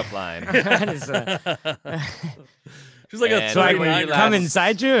pickup line. That is, She's like And a so I when can you 39 come last-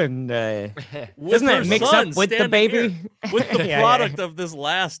 inside you and with doesn't her that mix son up with the standing baby? here, with the Yeah, product of this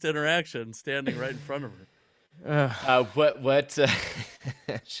last interaction standing right in front of her. What?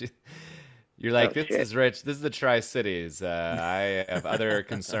 You're like, Oh, this shit. is rich. This is the Tri Cities. I have other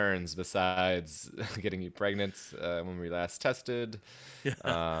concerns besides getting you pregnant. When we last tested, You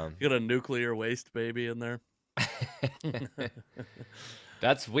got a nuclear waste baby in there.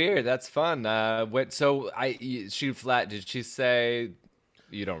 that's weird. That's fun. Did she say?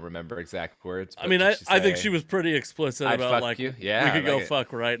 You don't remember exact words. I but mean, did I think say, she was pretty explicit "I'd about fuck like you"? Yeah, we could like go it.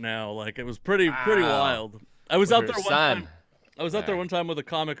 fuck right now. Like it was pretty Wow. wild. I was with out her there one son. time. I was out there one time with a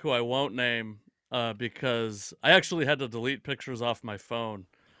comic who I won't name, because I actually had to delete pictures off my phone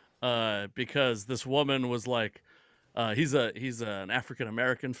because this woman was like, he's an African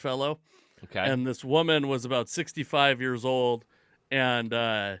American fellow, Okay. and this woman was about 65 years old,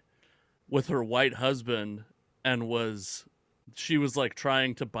 and with her white husband, and she was like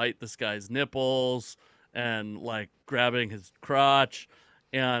trying to bite this guy's nipples and like grabbing his crotch,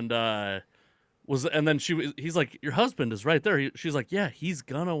 and then he's like, your husband is right there. She's like, yeah, he's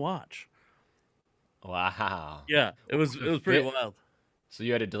gonna watch. Wow. Yeah, it was pretty wild. So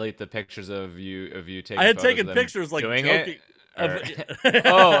you had to delete the pictures of you taking. I had photos taken of them pictures like doing joking. it?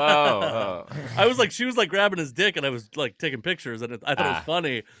 Oh. I was like, she was like grabbing his dick, and I was like taking pictures, and I thought it was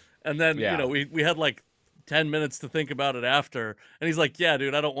funny. And then Yeah. we had like 10 minutes to think about it after, and he's like, yeah,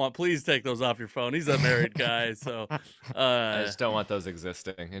 dude, please take those off your phone. He's a married guy, so I just don't want those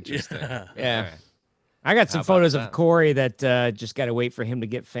existing. Interesting. Yeah. All right. I got some How about photos of that? Corey that just got to wait for him to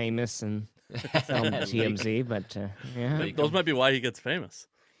get famous and sell them to TMZ. But yeah, those might be why he gets famous.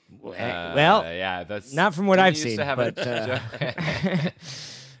 well, yeah, that's not from what didn't I've you used seen. to have But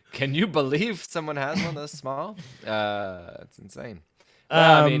Can you believe someone has one this small? It's insane.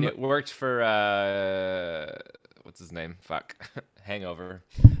 Well, I mean, it worked for what's his name? Fuck, Hangover.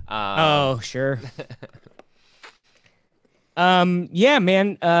 oh, sure. Yeah,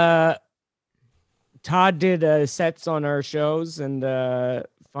 man. Todd did sets on our shows, and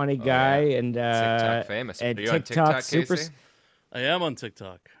funny guy, yeah. and TikTok famous. and Are you on TikTok TikTok, super. Casey? I am on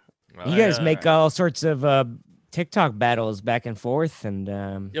TikTok. Well, You guys make all sorts of TikTok battles back and forth, and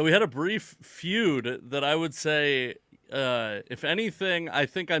Yeah, we had a brief feud that I would say, if anything, I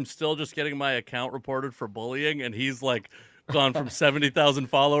think I'm still just getting my account reported for bullying, and he's like gone from 70,000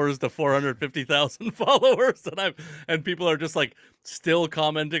 followers to 450,000 followers, and people are just like still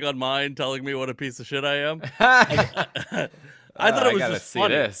commenting on mine, telling me what a piece of shit I am. I thought it was gotta just see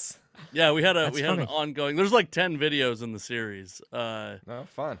funny. this. Yeah, we had an funny. ongoing. There's like 10 videos in the series. Oh,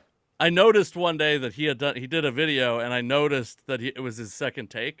 fun. I noticed one day that he did a video, and I noticed that it was his second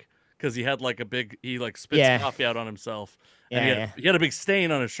take because he had like he spits Yeah. coffee out on himself, Yeah, and he had a big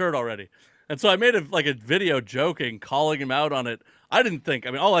stain on his shirt already. And so I made a video joking, calling him out on it. I didn't think.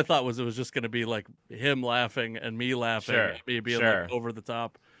 I mean, all I thought was it was just going to be like him laughing and me laughing, Sure, and me being sure. like over the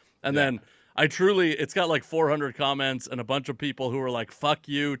top. And Yeah. then it's got like 400 comments and a bunch of people who were like, "Fuck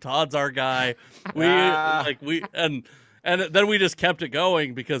you, Todd's our guy." And then we just kept it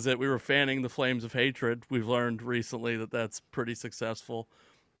going because we were fanning the flames of hatred. We've learned recently that that's pretty successful.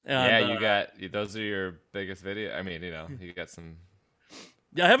 And, Yeah, you got those are your biggest video. I mean, you got some.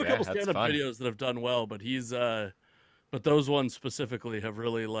 Yeah, I have a Yeah, couple that's stand-up fun. videos that have done well, but but those ones specifically have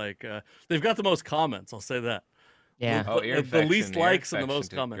really they've got the most comments. I'll say that. yeah, Oh, ear The least infection, ear likes and the infection most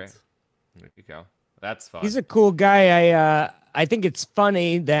too. comments. Great. There you go. That's fun. he's a cool guy. I think it's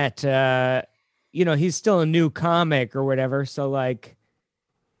funny that he's still a new comic or whatever. So like,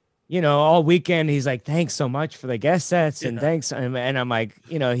 all weekend he's like, thanks so much for the guest sets and Yeah. thanks. And I'm like,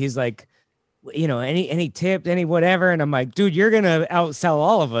 he's like, any tip, any whatever. And I'm like, dude, you're going to outsell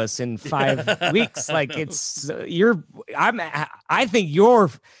all of us in 5 weeks. Like he's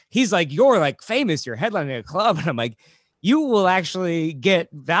like, you're like famous, you're headlining a club. And I'm like, you will actually get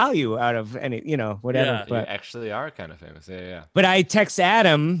value out of any, whatever. Yeah, You but actually are kind of famous. Yeah. but I text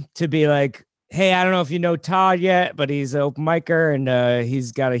Adam to be like, hey, I don't know if you know Todd yet, but he's an open micer and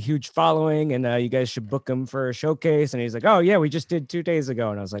he's got a huge following and you guys should book him for a showcase. And he's like, oh, yeah, we just did 2 days ago.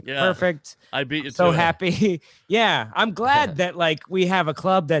 And I was like, Yeah. perfect. I beat you So to it. happy. Yeah. I'm glad that like we have a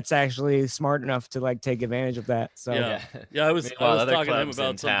club that's actually smart enough to like take advantage of that. So Yeah. Yeah, I was Meanwhile, other talking to him clubs about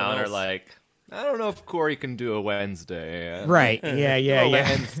in something town else. are like, I don't know if Corey can do a Wednesday. right. Yeah. Yeah. A Yeah.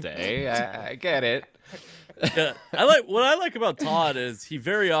 Wednesday. I get it. Yeah. What I like about Todd is he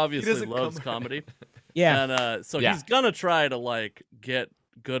very obviously doesn't loves come- comedy. Yeah. And so Yeah. he's gonna try to like get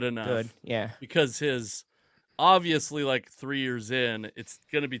good enough. Good. Yeah. Because his obviously like 3 years in, it's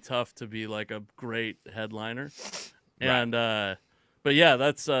gonna be tough to be like a great headliner. And but yeah,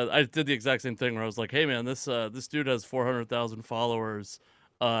 that's I did the exact same thing where I was like, hey man, this dude has 400,000 followers,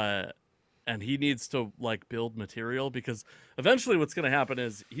 and he needs to like build material because eventually what's gonna happen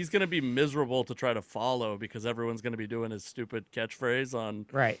is he's gonna be miserable to try to follow because everyone's gonna be doing his stupid catchphrase on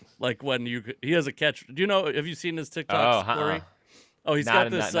Right. like when he has a catch. Do you know? Have you seen his TikTok story? Oh, he's got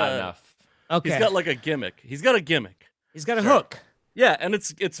this. Not enough. Okay. He's got like a gimmick. He's got a gimmick. He's got a hook. Yeah, and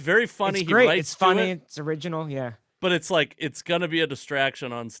it's very funny. It's He great. writes It's to funny. it, It's original. Yeah. but it's like it's gonna be a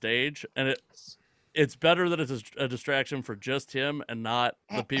distraction on stage, and it's better that it's a distraction for just him and not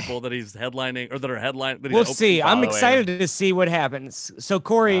the people that he's headlining or that are headlining. We'll see. I'm following. excited to see what happens. So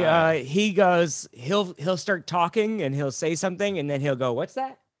Corey, he goes, he'll start talking and he'll say something and then he'll go, "What's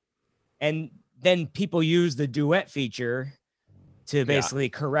that?" And then people use the duet feature to basically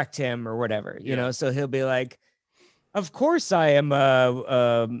correct him or whatever, you know. So he'll be like, "Of course I am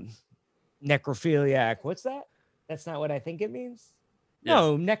a necrophiliac." What's that? That's not what I think it means.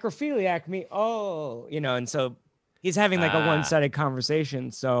 No, necrophiliac me. Oh, you know, and so he's having like a one-sided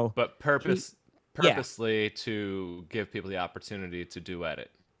conversation. So, but purposely to give people the opportunity to duet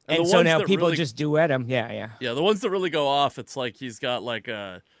it. And so now people really, just duet him. Yeah. The ones that really go off, it's like he's got like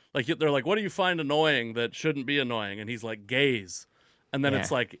they're like, "What do you find annoying that shouldn't be annoying?" And he's like, "Gaze," and then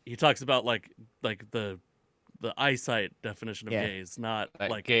it's like he talks about like the eyesight definition of gaze, not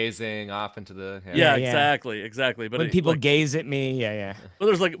like gazing off into the exactly. But when people gaze at me, But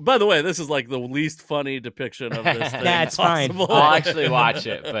there's like, by the way, this is like the least funny depiction of this thing. That's possible. fine. I'll actually watch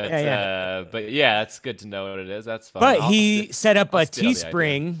it, but but it's good to know what it is. That's fun. But he set up a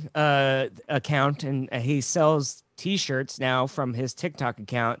Teespring account, and he sells T-shirts now from his TikTok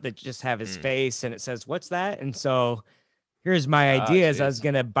account that just have his face, and it says, "What's that?" And so here's my idea: is I was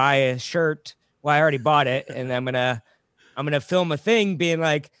gonna buy a shirt. Well, I already bought it, and I'm gonna film a thing being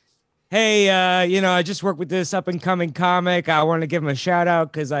like, "Hey, you know, I just worked with this up and coming comic. I want to give him a shout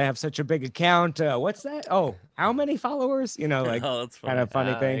out because I have such a big account. What's that? Oh, how many followers? You know, like that's kind of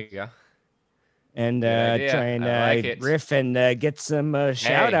funny thing." There you go. And try and riff and get some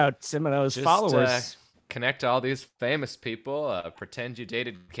shout out some of those followers. Connect to all these famous people. Pretend you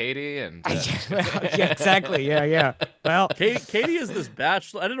dated Katie and exactly. Yeah. Well, Katie is this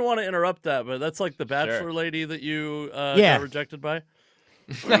bachelor. I didn't want to interrupt that, but that's like the bachelor lady that you got rejected by.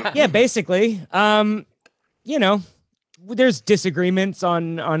 Yeah, basically. You know, there's disagreements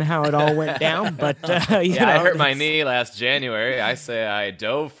on how it all went down, but you know, I hurt my knee last January. I say I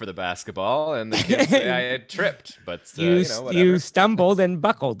dove for the basketball, and the kids say I had tripped. But you stumbled and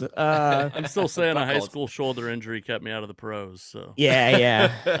buckled. I'm still saying a high school shoulder injury kept me out of the pros. So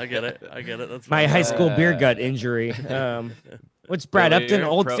yeah. I get it. That's my high school beer gut injury. What's Brad Upton?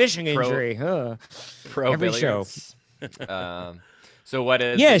 Old fishing injury. Pro every show. So what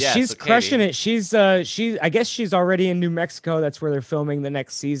is? Yeah, she's crushing it. She's I guess she's already in New Mexico. That's where they're filming the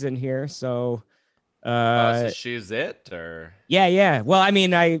next season here. So, so she's it, or yeah. Well, I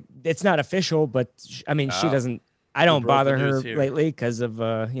mean, it's not official, but I mean, she doesn't. I don't bother her lately because of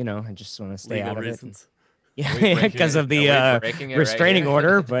you know, I just want to stay out of reasons. it. Yeah, because of the restraining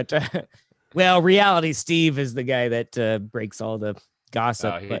order. But well, Reality Steve is the guy that breaks all the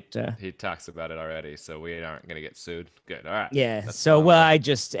gossip, but he talks about it already, so we aren't gonna get sued. Good. All right. Yeah. So I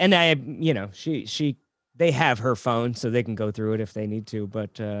you know, they have her phone, so they can go through it if they need to.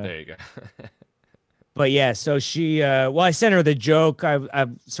 But there you go. But yeah, so she I sent her the joke.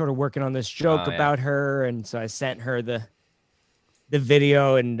 I'm sort of working on this joke about her, and so I sent her the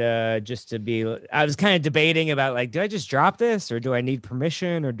video, and just to be, I was kind of debating about like, do I just drop this, or do I need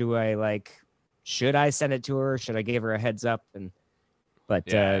permission, or do I should I send it to her? Should I give her a heads up?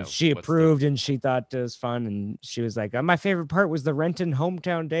 But she approved, and she thought it was fun, and she was like, my favorite part was the Renton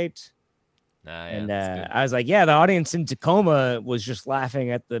hometown date. And I was like, yeah, the audience in Tacoma was just laughing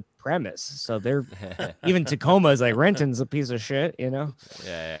at the premise. So they're even Tacoma is like, Renton's a piece of shit, you know?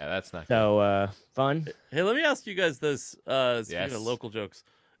 Yeah, that's not so fun. Hey, let me ask you guys this. Speaking of local jokes,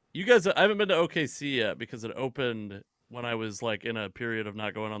 you guys, I haven't been to OKC yet because it opened when I was like in a period of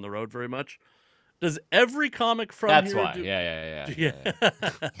not going on the road very much. Does every comic from That's here why. Yeah.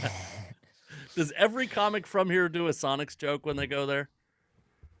 Does every comic from here do a Sonics joke when they go there?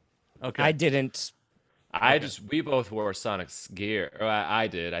 Okay. I didn't. We both wore Sonics gear. Or I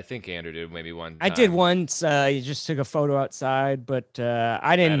did. I think Andrew did maybe one time. I did once. You just took a photo outside, but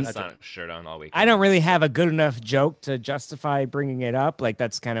I didn't. I had a Sonic shirt on all week. I don't really have a good enough joke to justify bringing it up. Like,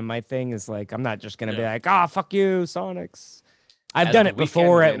 that's kind of my thing, is like, I'm not just going to be like, fuck you, Sonics. I've done it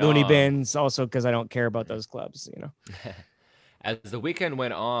before at Looney Bins, also because I don't care about those clubs, you know. As the weekend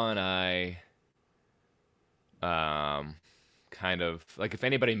went on, I kind of like, if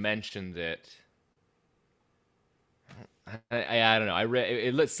anybody mentioned it, I don't know.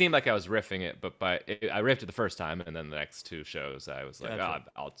 It seemed like I was riffing it, but I riffed it the first time, and then the next two shows, I was like,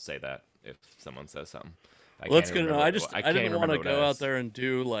 I'll say that if someone says something. Let's get it. I didn't want to go out there and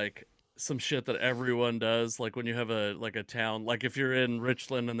do like some shit that everyone does, like when you have a town, like if you're in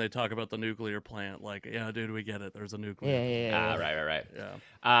Richland and they talk about the nuclear plant, like, yeah, dude, we get it, there's a nuclear plant. Right.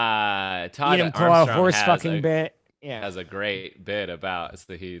 Yeah. Todd Eat him call a horse fucking bit. Yeah, has a great bit about,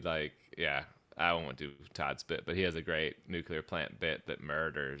 so he I won't do Todd's bit, but he has a great nuclear plant bit that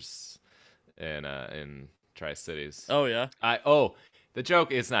murders in Tri-Cities. Oh yeah. The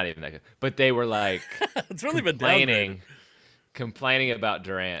joke is not even that good, but they were like it's really been complaining about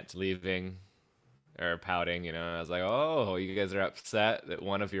Durant leaving, or pouting, you know. And I was like, oh, you guys are upset that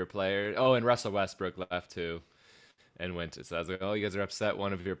one of your players. Oh, and Russell Westbrook left too, and went. So I was like, oh, you guys are upset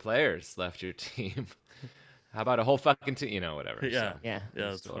one of your players left your team. How about a whole fucking team? You know, whatever. Yeah. So, Yeah. Yeah,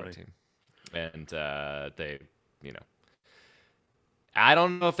 that's still our funny. team. And they, you know, I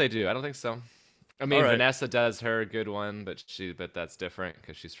don't know if they do. I don't think so. I mean, All right. Vanessa does her good one, but that's different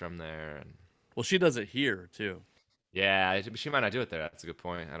because she's from there, and Well, she does it here too. yeah, she might not do it there. That's a good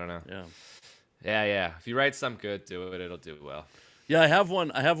point. I don't know. Yeah. Yeah. If you write some good, do it. It'll do well. Yeah, I have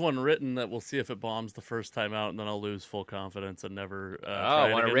one written that we'll see if it bombs the first time out, and then I'll lose full confidence and never.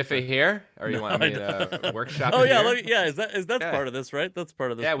 Try Want to again. riff it here, or you No, want me to workshop? Oh it yeah, here? yeah. Is that Yeah. part of this, right? That's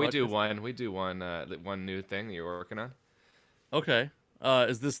part of this. Yeah, we do podcast. one. We do one. One new thing that you're working on. Okay.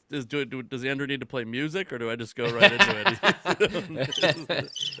 Does Andrew need to play music, or do I just go right into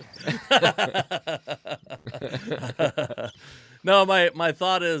it? No, my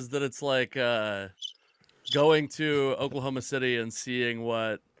thought is that it's like going to Oklahoma City and seeing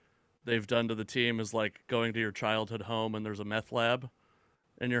what they've done to the team is like going to your childhood home and there's a meth lab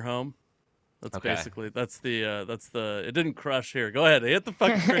in your home. That's Okay. basically that's the it didn't crush here. Go ahead, hit the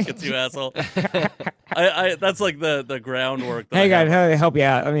fucking crickets, you asshole. I that's like the groundwork. That Hey, I God, have. let me help you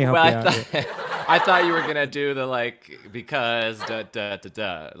out. Let me help Well, you out. I thought you were gonna do the like because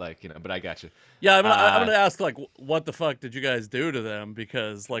like, you know, but I got you. Yeah, I'm gonna ask like, what the fuck did you guys do to them?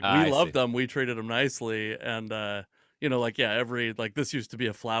 Because like I we loved see. them, we treated them nicely, and you know, like yeah, this used to be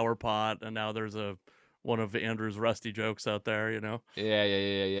a flower pot, and now there's one of Andrew's rusty jokes out there. You know.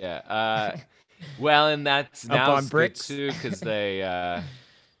 Yeah. Well, and that's Up now on it's good bricks. too because they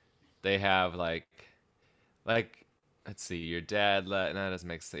have like let's see, your dad no, that doesn't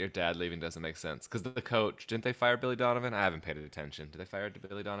make sense. Your dad leaving doesn't make sense because the coach, didn't they fire Billy Donovan? I haven't paid attention. Did they fire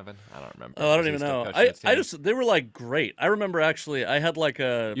Billy Donovan? I don't remember. Oh, I don't Is he even still know. coaching the I team? just they were like great. I remember actually I had like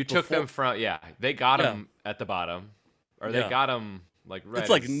a You took them from they got Yeah. him at the bottom, or they Yeah. got him like right. It's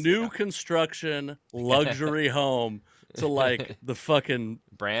like as- new construction luxury home to like the fucking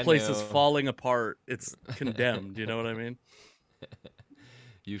brand place new. is falling apart. It's condemned. You know what I mean?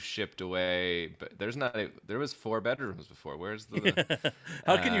 You shipped away, but there was 4 bedrooms before. Where's the?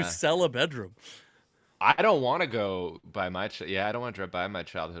 How can you Uh, sell a bedroom? I don't want to go by my I don't want to drive by my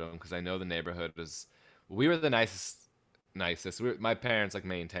childhood home because I know the neighborhood was. We were the nicest. My parents like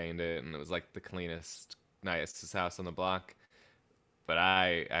maintained it, and it was like the cleanest, nicest house on the block. But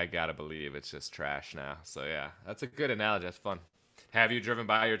I gotta believe it's just trash now. So yeah, that's a good analogy. That's fun. Have you driven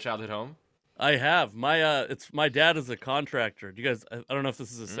by your childhood home? I have my dad is a contractor. Do you guys? I don't know if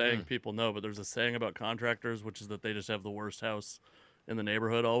this is a Mm. saying people know, but there's a saying about contractors, which is that they just have the worst house in the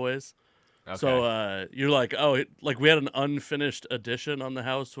neighborhood always. Okay. So you're like, like we had an unfinished addition on the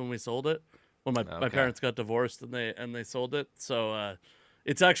house when we sold it. When my Okay. parents got divorced and they sold it. So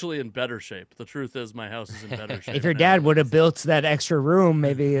it's actually in better shape. The truth is, my house is in better shape. If your now. dad would have built that extra room,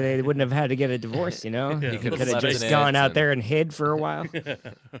 maybe they wouldn't have had to get a divorce, you know? Yeah. You He could've could have slept just in gone it out and- there and hid for a while.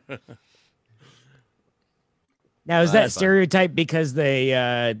 Now, is Well, that that's fun. stereotype because they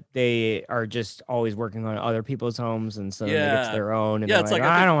are just always working on other people's homes and so then they get Yeah. to their own and Yeah, they're it's like, like,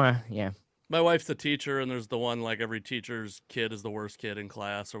 I I think- don't want to, yeah. My wife's a teacher, and there's the one like every teacher's kid is the worst kid in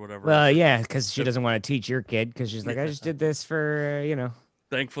class or whatever. Well, yeah, because she doesn't want to teach your kid because she's like, I just did this for, you know,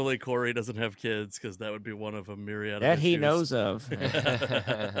 Thankfully, Corey doesn't have kids because that would be one of a myriad that of he issues. knows of.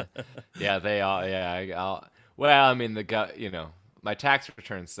 Yeah, they all. Yeah, well, I mean, my tax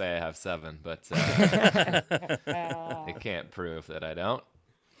returns say I have 7, but I can't prove that I don't.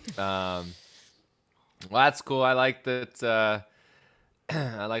 Well, that's cool. I like that.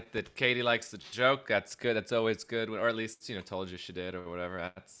 I like that Katie likes the joke. That's good. That's always good. Or at least told you she did or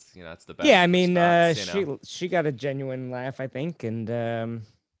whatever. That's the best. Yeah, I mean, response, you know? she got a genuine laugh, I think, and I'm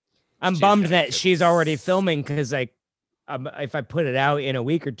She's bummed got that good- she's already filming because like, if I put it out in a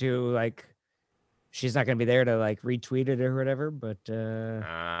week or two, like, she's not gonna be there to like retweet it or whatever. But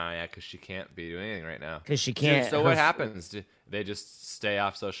Yeah, because she can't be doing anything right now. because she Dude, can't. so her what f- happens? Do they just stay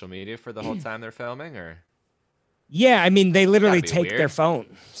off social media for the whole time they're filming, or Yeah, I mean, they literally be take their weird.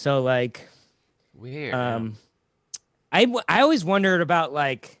 phone. So like, weird? I always wondered about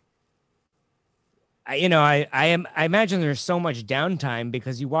like, I imagine there's so much downtime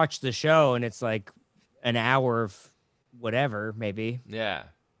because you watch the show and it's like an hour of whatever maybe, Yeah.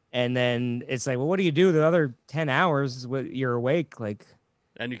 and then it's like, well, what do you do the other 10 hours when you're awake? Like,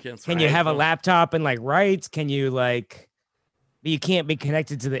 And you can't. can you scroll have a phone. laptop and like write? Can you like? But you can't be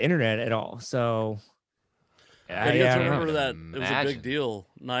connected to the internet at all. So Yeah, you I guys don't know. remember that it was a Imagine. big deal.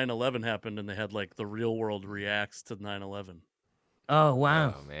 9/11 happened, and they had like the real world reacts to 9/11. oh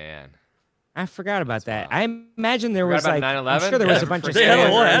wow. Oh man. I forgot about That's that. I imagine there Forgot was about like, I'm 9/11? sure there was Yeah, a bunch of They had a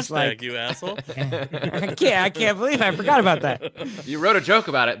whole stories hashtag, like, you asshole. I can't believe I forgot about that. You wrote a joke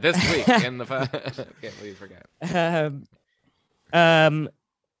about it this week in the. Can't believe you forgot. Um, um,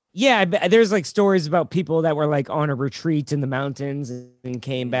 yeah, there's like stories about people that were like on a retreat in the mountains and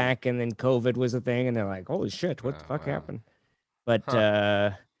came back, and then COVID was a thing, and they're like, "Holy shit, what the Oh, fuck wow. happened?" But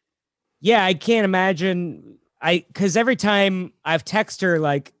Huh. yeah, I can't imagine. Because every time I've texted her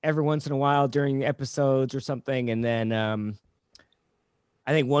like every once in a while during the episodes or something, and then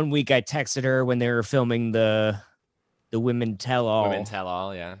I think one week I texted her when they were filming the Women Tell Women All. tell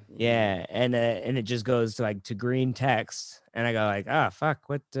all. Yeah. Yeah, and it just goes to like to green text, and I go like, ah, fuck,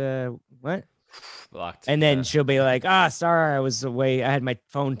 what? Blocked. And then Yeah. she'll be like, ah, sorry, I was away, I had my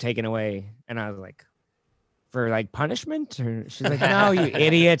phone taken away, and I was like, for like punishment? Or she's like, no, you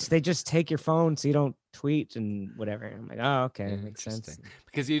idiots, they just take your phone so you don't tweet and whatever. I'm like, oh, okay, makes sense. Interesting.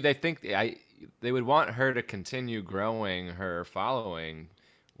 Because they think they would want her to continue growing her following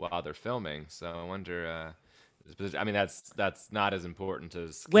while they're filming. So I wonder. I mean, that's not as important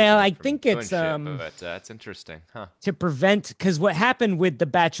as Well, keeping her I from think doing it's shit, but that's interesting, huh? to prevent, because what happened with the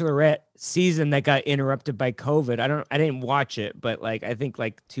Bachelorette season that got interrupted by COVID, I didn't watch it, but like I think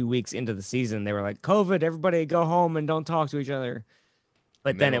like 2 weeks into the season they were like, COVID, everybody go home and don't talk to each other.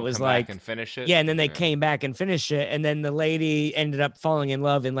 But And they then it won't was come back like, and finish it. yeah, and then they Yeah. came back and finished it, and then the lady ended up falling in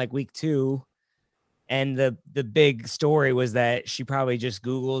love in like week 2. And the big story was that she probably just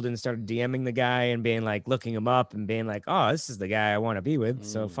Googled and started DMing the guy and being like looking him up and being like, oh, this is the guy I want to be with.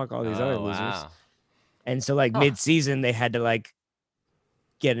 So fuck all these other Oh losers. wow. And so like Huh. mid-season they had to like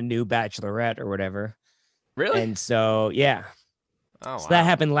get a new bachelorette or whatever. Really? And so yeah. Oh So wow. that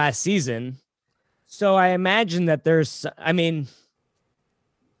happened last season. So I imagine that I mean,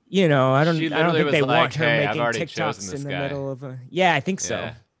 I She don't literally think was they like, want her "Hey, I've making already chosen TikToks this in the guy." middle of a. Yeah, I think so.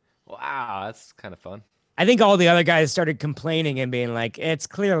 Yeah. Wow, that's kind of fun. I think all the other guys started complaining and being like, it's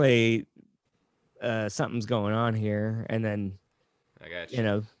clearly something's going on here. And then, I got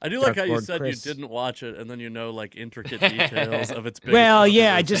you. I do like how you Darkboard said Chris. you didn't watch it, and then you know like intricate details of its biggest Well,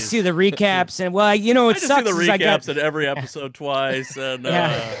 yeah, I just see controversies. the recaps and it I sucks. just see the is I got recaps in every episode twice, and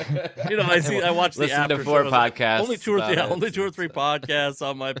Yeah. I watch the Listen to after 4 shows. podcasts. Only two or about three, it. only 2 or 3 podcasts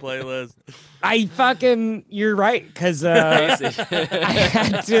on my playlist. you're right, because I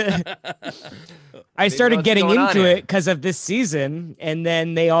had to. I Maybe started what's getting going on into here? it because of this season, and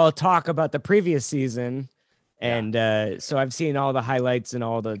then they all talk about the previous season, and so I've seen all the highlights and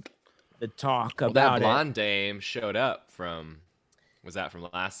all the talk Well, that about it. blonde dame showed up from. Was that from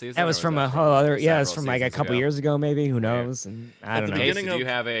last season? That or was from a that whole other. Yeah, it's several from like a seasons couple ago? years ago, maybe. Who Weird. knows? And I At don't the know. beginning Casey, do you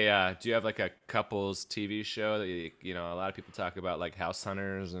of- have do you have like a couples TV show that a lot of people talk about, like House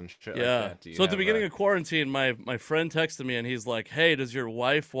Hunters and shit like Yeah. that? Do you So at the have, beginning of quarantine, my friend texted me and he's like, "Hey, does your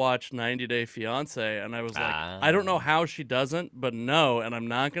wife watch 90 Day Fiance?" And I was like, "I don't know how she doesn't, but no, and I'm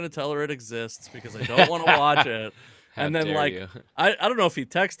not going to tell her it exists because I don't want to watch it." How And then dare like you. I don't know if he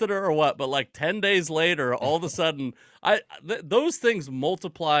texted her or what, but like 10 days later, all of a sudden those things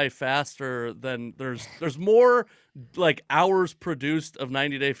multiply faster than there's more like hours produced of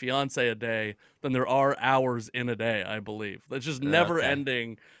 90 Day Fiance a day than there are hours in a day, I believe. It's just never Okay.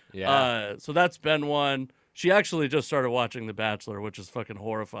 ending. Yeah. So that's been one. She actually just started watching The Bachelor, which is fucking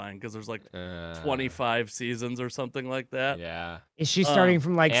horrifying because there's like 25 seasons or something like that. Yeah. Is she starting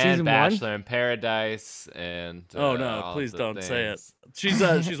from like And season Bachelor in Paradise and Oh no, all please the don't say it.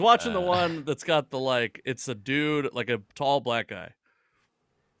 things. She's watching the one that's got the like it's a dude, like a tall black guy.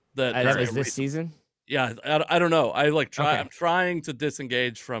 That that's was like this season? Yeah, I don't know. I like try. Okay. I'm trying to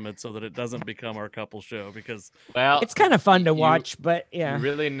disengage from it so that it doesn't become our couple show because Well, It's kind of fun to you- watch, but yeah. You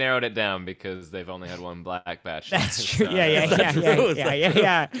really narrowed it down because they've only had one black bachelor. That's true. so- Yeah. Is that true? Is that true?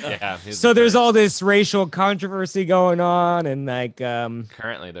 Yeah, he's So the there's first. all this racial controversy going on, and like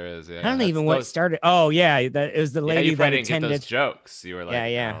Currently there is. Yeah. I don't That's even what those- started. Oh yeah, that it was the Yeah, lady you that probably didn't get attended. those jokes. You were like,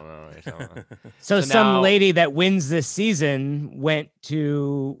 Yeah. I don't know what you're talking about. So So some now- lady that wins this season went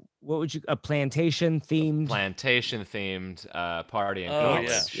to a plantation themed. Plantation themed party in Oh,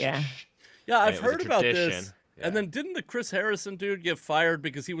 college. yeah. yeah, And I've it was a heard about tradition. this. Yeah. And then didn't the Chris Harrison dude get fired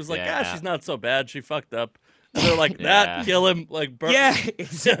because he was like, Yeah. she's not so bad, she fucked up. And they're like, Yeah. that kill him, like burn. Yeah.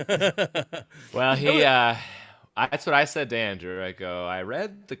 Well, that's what I said to Andrew. I go, I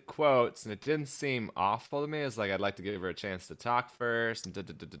read the quotes and it didn't seem awful to me. It's like I'd like to give her a chance to talk first, and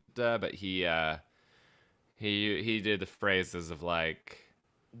but he did the phrases of like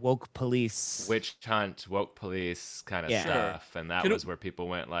Woke police. witch hunt, woke police kind of Yeah. stuff, and that Can was where people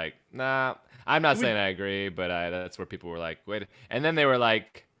went like, nah. I'm not saying I agree, but that's where people were like, wait. And then they were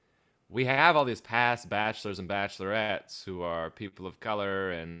like, we have all these past bachelors and bachelorettes who are people of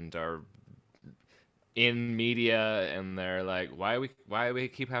color and are in media, and they're like, why we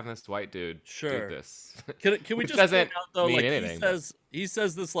keep having this white dude Sure. do this? Can we Which just doesn't point out though, mean like anything, but- he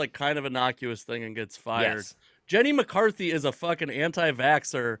says this like kind of innocuous thing and gets fired. Yes. Jenny McCarthy is a fucking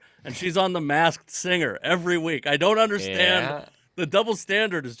anti-vaxxer, and she's on The Masked Singer every week. I don't understand. Yeah. The double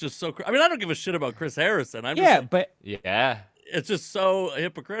standard is just so. I mean, I don't give a shit about Chris Harrison. I'm Yeah, just, but Yeah. it's just so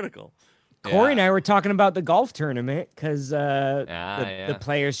hypocritical. Corey and Yeah. I were talking about the golf tournament because the yeah.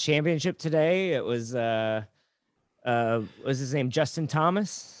 Players Championship today. It was what's his name? Justin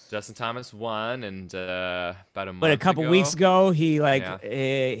Thomas. Justin Thomas won, and about a month But a couple weeks ago, he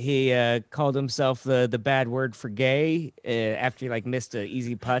called himself the bad word for gay after he like missed an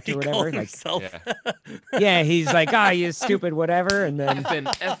easy putt He or whatever. called Like, himself. Yeah. yeah, he's like, you stupid whatever, and then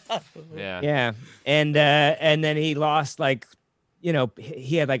Yeah. yeah, and then he lost like,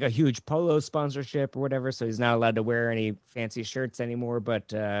 he had like a huge polo sponsorship or whatever, so he's not allowed to wear any fancy shirts anymore.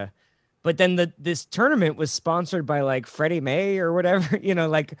 But then this tournament was sponsored by like Freddie Mae or whatever,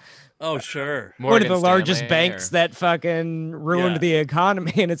 like Oh, sure. one of the Morgan largest Stanley banks or- that fucking ruined Yeah. the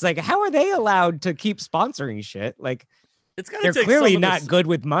economy. And it's like, how are they allowed to keep sponsoring shit? Like, It's gotta they're take clearly some of not the, good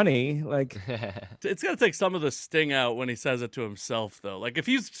with money. Like, It's gonna take some of the sting out when he says it to himself, though. Like if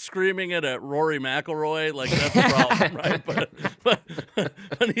he's screaming it at Rory McIlroy, like that's a problem, right? But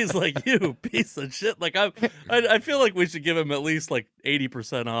when he's like, "You piece of shit," like I feel like we should give him at least like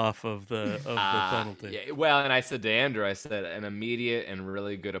 80% off of the penalty. Yeah, well, and I said to Andrew, I said an immediate and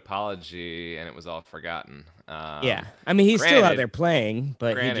really good apology, and it was all forgotten. yeah. I mean, he's still out granted- there playing, but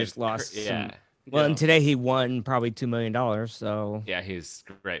he granted, just lost yeah. some. Well, and Yeah. today he won probably $2 million. So Yeah, he's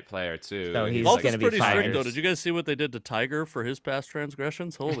a great player too. So he's Golf gonna is be pretty strict, fired. though. Did you guys see what they did to Tiger for his past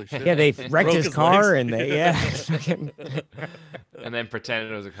transgressions? Holy shit! yeah, they wrecked Broke his his car legs. and they fucking- And then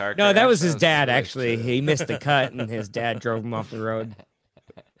pretended it was a car. no, that crash. was his dad really actually. true. He missed the cut and his dad drove him off the road.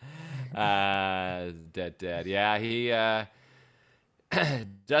 Dead. Yeah, he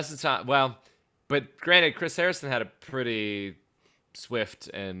Justin Thomas. Well, but granted, Chris Harrison had a pretty swift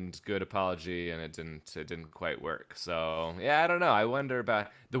and good apology, and it didn't quite work. So yeah, I don't know. I wonder about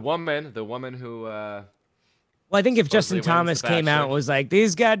the woman who. Well, I think if Justin Supposedly wins Thomas The came out and Bachelor. was like,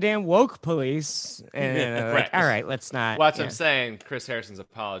 "These goddamn woke police," and like, Right. all right, let's not. Well, that's what yeah. I'm saying. Chris Harrison's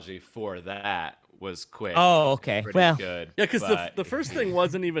apology for that was quick. Oh, okay. Pretty Well, good. Yeah, because but the first thing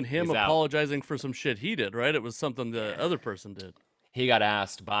wasn't even him He's out. apologizing for some shit he did, right? It was something the other person did. he got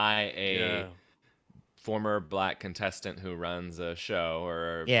asked by a Yeah. former black contestant who runs a show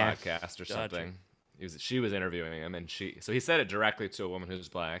or a Yeah. podcast or Gotcha. something. She was interviewing him, and so he said it directly to a woman who's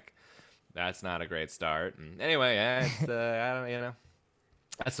black. That's not a great start. And anyway, yeah, it's, I don't,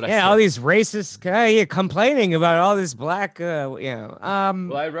 that's what I yeah, said. all these racist guys complaining about all this black, Well,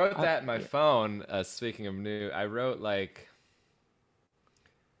 I wrote that in my phone. Speaking of new, I wrote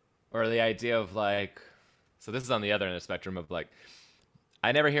or the idea of so this is on the other end of the spectrum of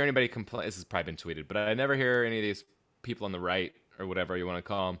I never hear anybody complain. This has probably been tweeted, but I never hear any of these people on the right or whatever you want to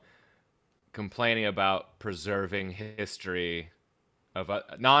call them complaining about preserving history of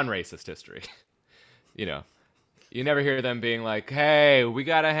non-racist history. You never hear them being like, "Hey, we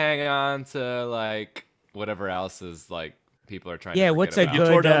gotta hang on to whatever else is people are trying." Yeah, to what's forget a You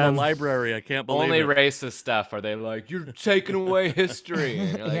about. tore good, down the library. I can't believe Only it. racist stuff are they like, "You're taking away history."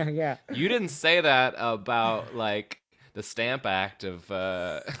 And you're like, yeah. you didn't say that about the Stamp Act of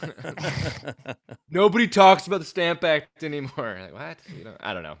nobody talks about the Stamp Act anymore. Like, what?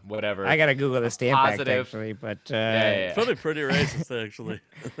 I don't know. Whatever. I gotta Google the Stamp Act positive- actually, but yeah. It's probably pretty racist, actually.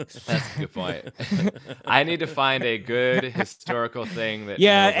 That's a good point. I need to find a good historical thing that.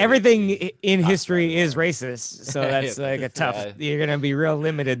 yeah, nobody everything in talks history about is racist, so that's Yeah, like a tough. yeah. You're gonna be real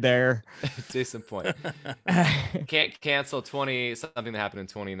limited there. Decent point. Can't cancel something that happened in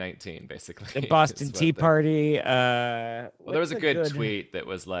 2019, basically. The Boston is what Tea the- Party. Well, there was a good tweet that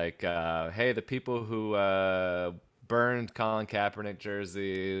was like, "Hey, the people who burned Colin Kaepernick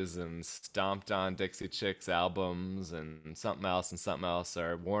jerseys and stomped on Dixie Chicks albums and something else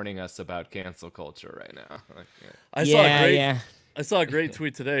are warning us about cancel culture right now." I saw a great yeah. I saw a great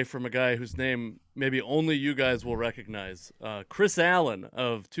tweet today from a guy whose name maybe only you guys will recognize. Chris Allen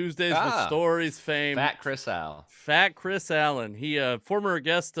of Tuesdays with Stories fame. Fat Chris Al. Fat Chris Allen. He former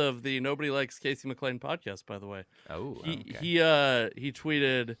guest of the Nobody Likes Casey McLean podcast, by the way. Oh, okay. He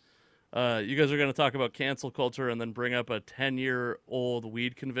tweeted, you guys are going to talk about cancel culture and then bring up a 10-year-old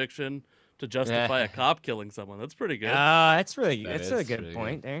weed conviction to justify a cop killing someone. That's pretty good. That's really That that's a is good pretty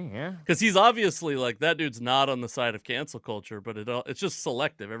point there. Yeah. Because he's obviously that dude's not on the side of cancel culture, but it's just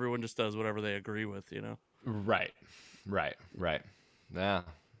selective. Everyone just does whatever they agree with, Right. Yeah.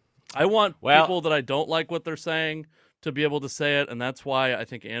 I want Well- people that I don't like what they're saying to be able to say it, and that's why I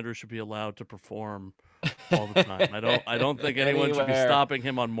think Andrew should be allowed to perform all the time. I don't think anyone should be Anywhere. stopping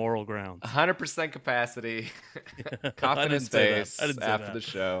him on moral grounds. 100% capacity. Confidence say that. base I didn't say after that. the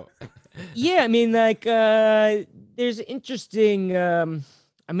show. Yeah, I mean, like, there's interesting.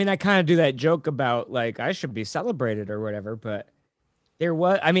 I mean, I kind of do that joke about like I should be celebrated or whatever, but there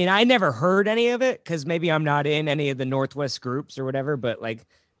was. I mean, I never heard any of it because maybe I'm not in any of the Northwest groups or whatever. But like,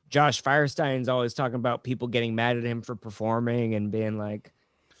 Josh Firestein's always talking about people getting mad at him for performing and being like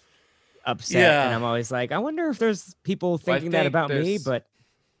upset, and Yeah. I'm always like, I wonder if there's people Well, I thinking that think about me. there's-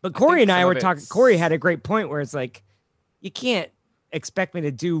 But Corey and I some were of talking. it's- Corey had a great point where it's like, you can't expect me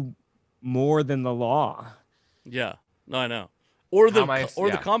to do more than the law. Yeah, no, I know. Or the How am I- the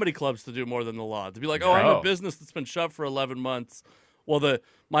yeah. comedy clubs to do more than the law. To be like, oh, I'm a No. business that's been shut for 11 months. Well,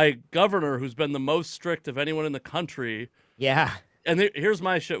 my governor, who's been the most strict of anyone in the country, Yeah. and here's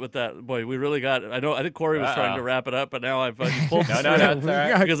my shit with that. Boy, we really got. I think Corey was trying to wrap it up, but now I've pulled the No, string it's all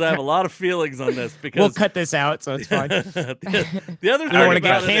right. because I have a lot of feelings on this. Because We'll cut this out, so it's fine. the other I thing don't want to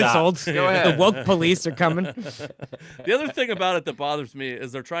about get it is- canceled. Go ahead. The woke police are coming. The other thing about it that bothers me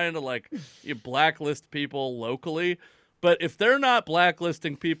is they're trying to like blacklist people locally. But if they're not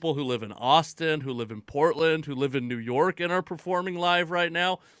blacklisting people who live in Austin, who live in Portland, who live in New York and are performing live right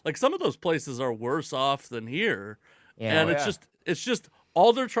now, like some of those places are worse off than here. Yeah. And Oh, it's just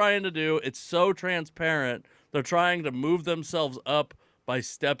all they're trying to do. It's so transparent. They're trying to move themselves up by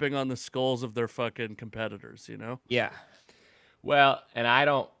stepping on the skulls of their fucking competitors, you know? Yeah. Well, and I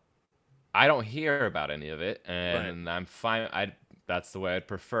don't hear about any of it, and I'm fine. That's the way I'd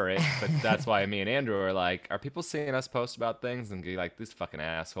prefer it. But that's why me and Andrew are like, are people seeing us post about things and be like, these fucking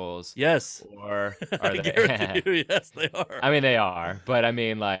assholes? Yes. Or I are they? guarantee you, yes, they are. I mean, they are, but I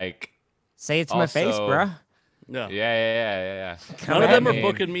mean, like, Say it to my face, Also- bruh. Yeah. yeah. None of at them me. are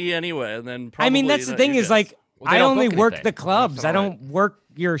booking me anyway, and then I mean, probably, that's the thing you is guys. like, Well, they I don't only book work anything. the clubs. I That's all don't work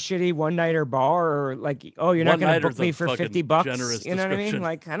your shitty one-nighter bar or like, oh, you're not going to One-nighter's book me a for fucking 50 bucks. generous You know what I mean? description.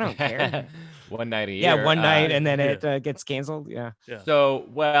 Like, I don't care. One night a year. Yeah, one night and then yeah. it gets canceled. Yeah. So,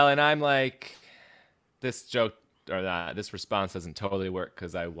 well, and I'm like, this joke or this response doesn't totally work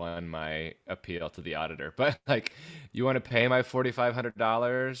because I won my appeal to the auditor. But like, you want to pay my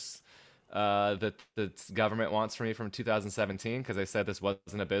 $4,500 that the government wants from me from 2017 because I said this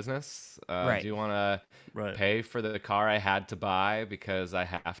wasn't a business? Right. Do you want to Right. pay for the car I had to buy because I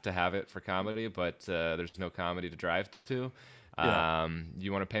have to have it for comedy, but there's no comedy to drive to? Yeah.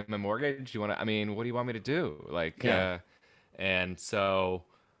 You want to pay my mortgage? You want to? I mean, what do you want me to do? Like, Yeah. and so,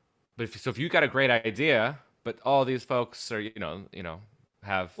 but if you got a great idea, but all these folks are,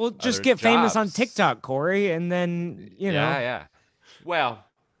 have Well, just other get famous on jobs. TikTok, Corey, and then, you know, Yeah. Well,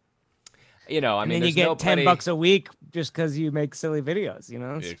 I and mean, then you there's get nobody, $10 a week just because you make silly videos, you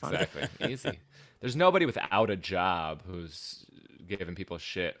know? It's fun. Exactly. Easy. There's nobody without a job who's giving people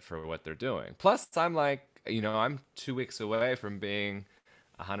shit for what they're doing. Plus, I'm like, I'm 2 weeks away from being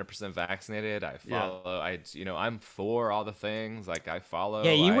 100% vaccinated. I follow. I'm for all the things. Like I follow.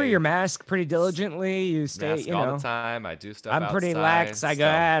 Yeah, you wear I your mask pretty diligently. You stay, mask you all know. the time. I do stuff. I'm pretty outside, lax. I go,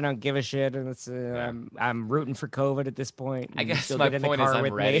 so- I don't give a shit, and it's I'm rooting for COVID at this point. I and you guess still my get in the point is car I'm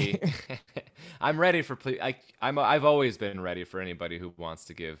with ready. me. I'm ready for. I've always been ready for anybody who wants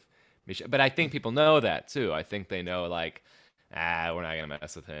to give me shit. But I think people know that too. I think they know like, we're not gonna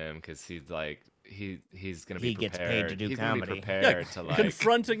mess with him because he's like he's gonna be He gets prepared. paid to do he's gonna be comedy. prepared to like.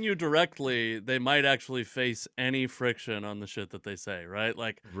 Confronting you directly, they might actually face any friction on the shit that they say, right?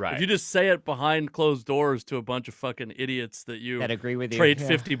 Like, Right. if you just say it behind closed doors to a bunch of fucking idiots that you That agree with you. trade yeah.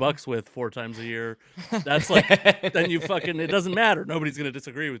 $50 with 4 times a year, that's like, then you fucking, it doesn't matter. Nobody's gonna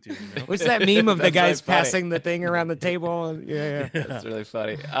disagree with you. You know? What's that meme of the That's guys really funny. passing the thing around the table? Yeah. That's really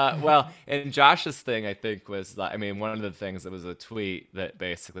funny. Well, and Josh's thing, I think, was like, I mean, one of the things that was a tweet that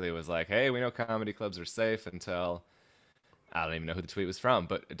basically was like, hey, we know comedy clubs are safe until, I don't even know who the tweet was from,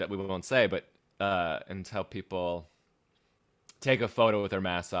 but we won't say, but until people take a photo with their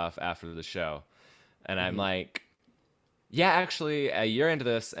masks off after the show. And I'm like, yeah, actually, a year into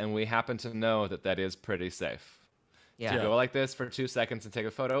this, and we happen to know that is pretty safe. Yeah. To go like this for 2 seconds and take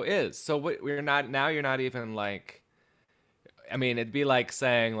a photo is. So we're not, now you're not even like, I mean, it'd be like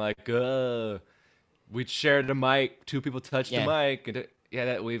saying like, we shared a mic, 2 people touched Yeah. a mic. And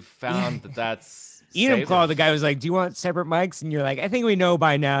that we've found that's Edom safer. Claw, the guy was like, "Do you want separate mics?" And you're like, "I think we know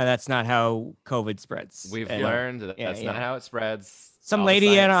by now that's not how COVID spreads." We've And learned that yeah, that's yeah. not how it spreads. Some All the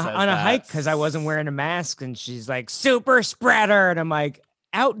lady science on says a hike because I that's- wasn't wearing a mask, and she's like, "Super spreader," and I'm like,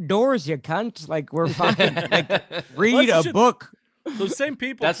 "Outdoors, you cunt! Like we're fine. Like read Well, a shit- book." Those same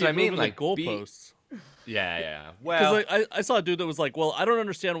people That's keep what I mean, moving like, the be- goalposts. Yeah. Because Well, I saw a dude that was like, well, I don't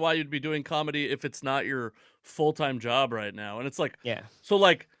understand why you'd be doing comedy if it's not your full-time job right now. And it's like, Yeah. so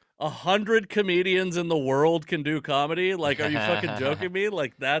like 100 comedians in the world can do comedy? Like, are you fucking joking me?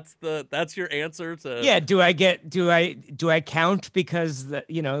 Like, that's your answer to Yeah, do I count because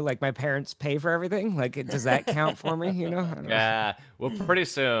like my parents pay for everything? Like does that count for me, I don't know. yeah. Well, pretty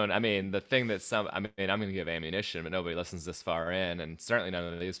soon. I mean, the thing that I'm going to give ammunition, but nobody listens this far in, and certainly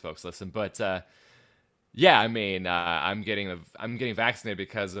none of these folks listen. But yeah, I mean, I'm getting vaccinated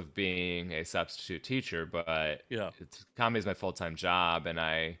because of being a substitute teacher, but Yeah. comedy is my full-time job, and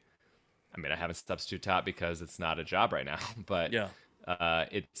I haven't substitute taught because it's not a job right now. But Yeah.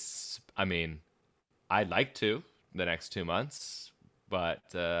 I mean, I'd like to the next 2 months, but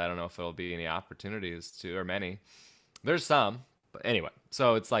I don't know if there'll be any opportunities to, or many. There's some, but anyway.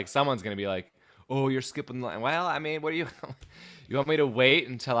 So it's like someone's gonna be like, "Oh, you're skipping the line." Well, I mean, what do you you want me to wait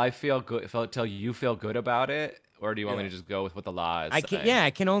until I feel good, until you feel good about it, or do you want me to just go with what the law is saying? I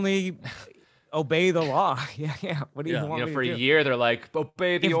can only obey the law. Yeah. What do you Yeah. want You know, me for to a do? year they're like,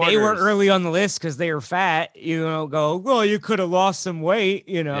 obey the If orders. they were early on the list because they were fat, go, well, you could have lost some weight,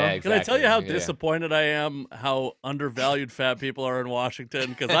 Yeah, exactly. Can I tell you how Yeah. disappointed I am how undervalued fat people are in Washington?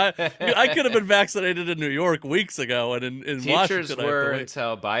 Because I could have been vaccinated in New York weeks ago, and in Teachers Washington I have were to wait.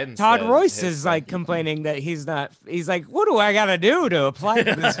 until Biden Todd said Royce his is like complaining that he's like, what do I gotta do to apply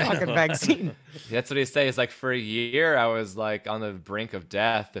for this fucking vaccine? That's what he says. He's like, for a year I was like on the brink of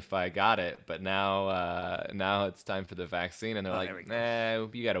death if I got it, but now it's time for the vaccine, and they're like, nah,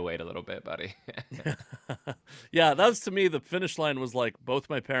 you gotta wait a little bit, buddy. Yeah, that was, to me, the finish line was like both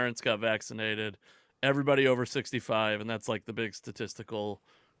my parents got vaccinated, everybody over 65, and that's like the big statistical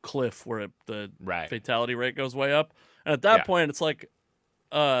cliff where the Right. fatality rate goes way up. And at that Yeah. point, it's like,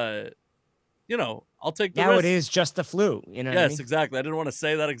 I'll take the Now risk. it is just the flu. You know what I Yes, mean? exactly. I didn't want to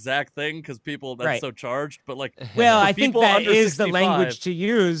say that exact thing because that's Right. so charged. But like, Well, for I think people that under is the 65 language to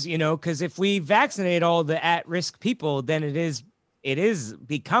use, because if we vaccinate all the at-risk people, then it is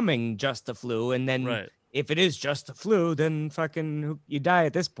becoming just the flu. And then Right. if it is just the flu, then fucking you die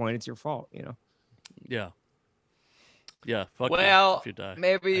at this point. It's your fault, Yeah. Yeah. Fuck you Well, if you die.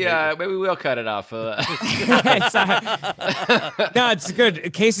 maybe we'll cut it off. It's, no, it's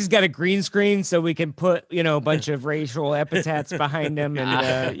good. Casey's got a green screen, so we can put a bunch of racial epithets behind him, and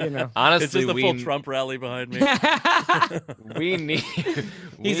Honestly, It's just a full Trump rally behind me. we need.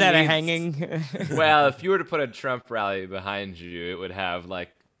 he's at a hanging. Well, if you were to put a Trump rally behind you, it would have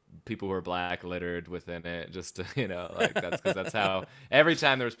like people who were black littered within it, just to, like that's how every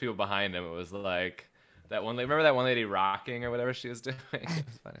time there was people behind him, it was like that one. Remember that one lady rocking or whatever she was doing? It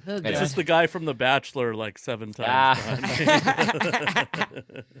was funny. Oh, It's Anyway. just the guy from The Bachelor like 7 times behind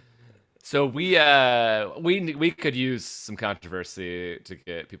me. So we could use some controversy to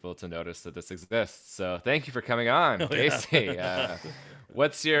get people to notice that this exists. So thank you for coming on, Casey.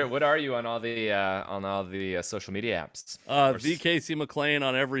 What are you on all the social media apps? The Casey McLean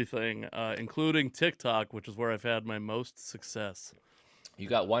on everything, including TikTok, which is where I've had my most success. You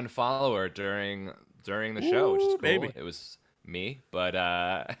got one follower during the show, which is cool. Baby. It was me, but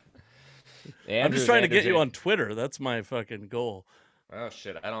I'm Andrew's just trying to Andrew get you J. on Twitter. That's my fucking goal. Oh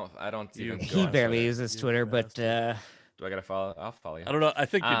shit, I don't even. go He on barely Twitter. uses Twitter, but Do I gotta follow? I'll follow you. I don't know. I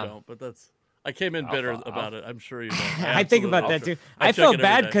think you don't, but I came in I'll bitter fo- about it. I'm sure you don't. I think about that too. I felt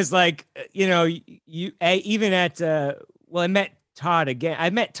bad because, like, even at I met Todd again. I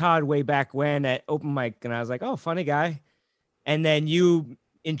met Todd way back when at open mic, and I was like, oh, funny guy. And then you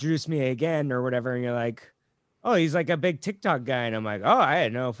introduced me again or whatever, and you're like, oh, he's like a big TikTok guy, and I'm like, oh, I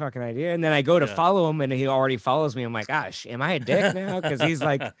had no fucking idea. And then I go to follow him, and he already follows me. I'm like, gosh, am I a dick now? Because he's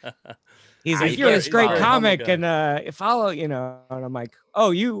like, you're this great comic, and follow, and I'm like, oh,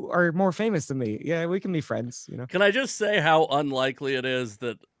 you are more famous than me. Yeah, we can be friends, Can I just say how unlikely it is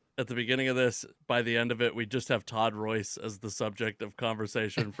that at the beginning of this, by the end of it, we just have Todd Royce as the subject of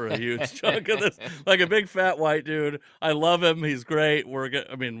conversation for a huge chunk of this, like a big fat white dude. I love him. He's great.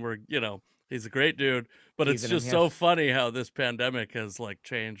 He's a great dude, but it's just so funny how this pandemic has like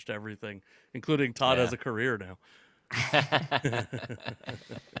changed everything, including Todd has a career now.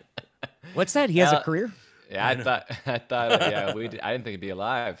 What's that? He has a career? Yeah, I thought, I didn't think he'd be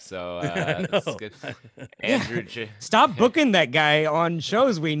alive. So that's good. Andrew J. Stop booking that guy on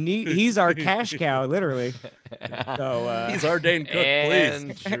shows. He's our cash cow, literally. So he's our Dane Cook,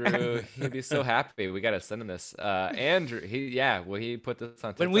 please. Andrew, he'd be so happy. We gotta send him this. Andrew, he put this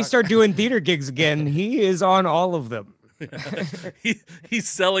on TikTok. When we start doing theater gigs again, he is on all of them. He's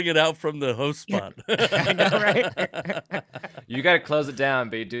selling it out from the host spot. I know, right? You got to close it down,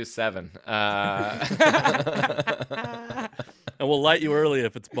 but you do 7. I and we'll light you early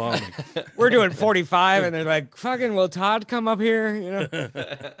if it's bombing. We're doing 45, and they're like, "Fucking, will Todd come up here?" You know.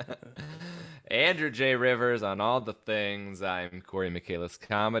 Andrew J. Rivers on all the things. I'm Corey Michaelis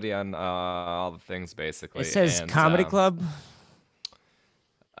Comedy on all the things, basically. It says And, Comedy Club.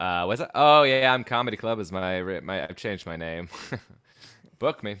 What's it? Oh yeah, I'm Comedy Club is my I've changed my name.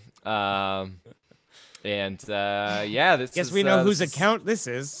 Book me. And yeah, this Guess is, we know whose this is- account this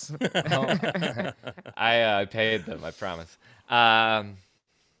is. I paid them, I promise.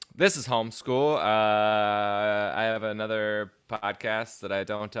 This is Homeschool. I have another podcast that I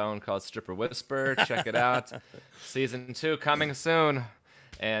don't own called Stripper Whisper. Check it out. Season 2 coming soon.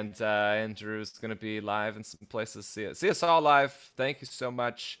 And Andrew's going to be live in some places. See us all live. Thank you so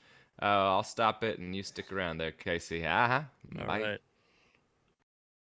much. I'll stop it and you stick around there, Casey. All Bye. right.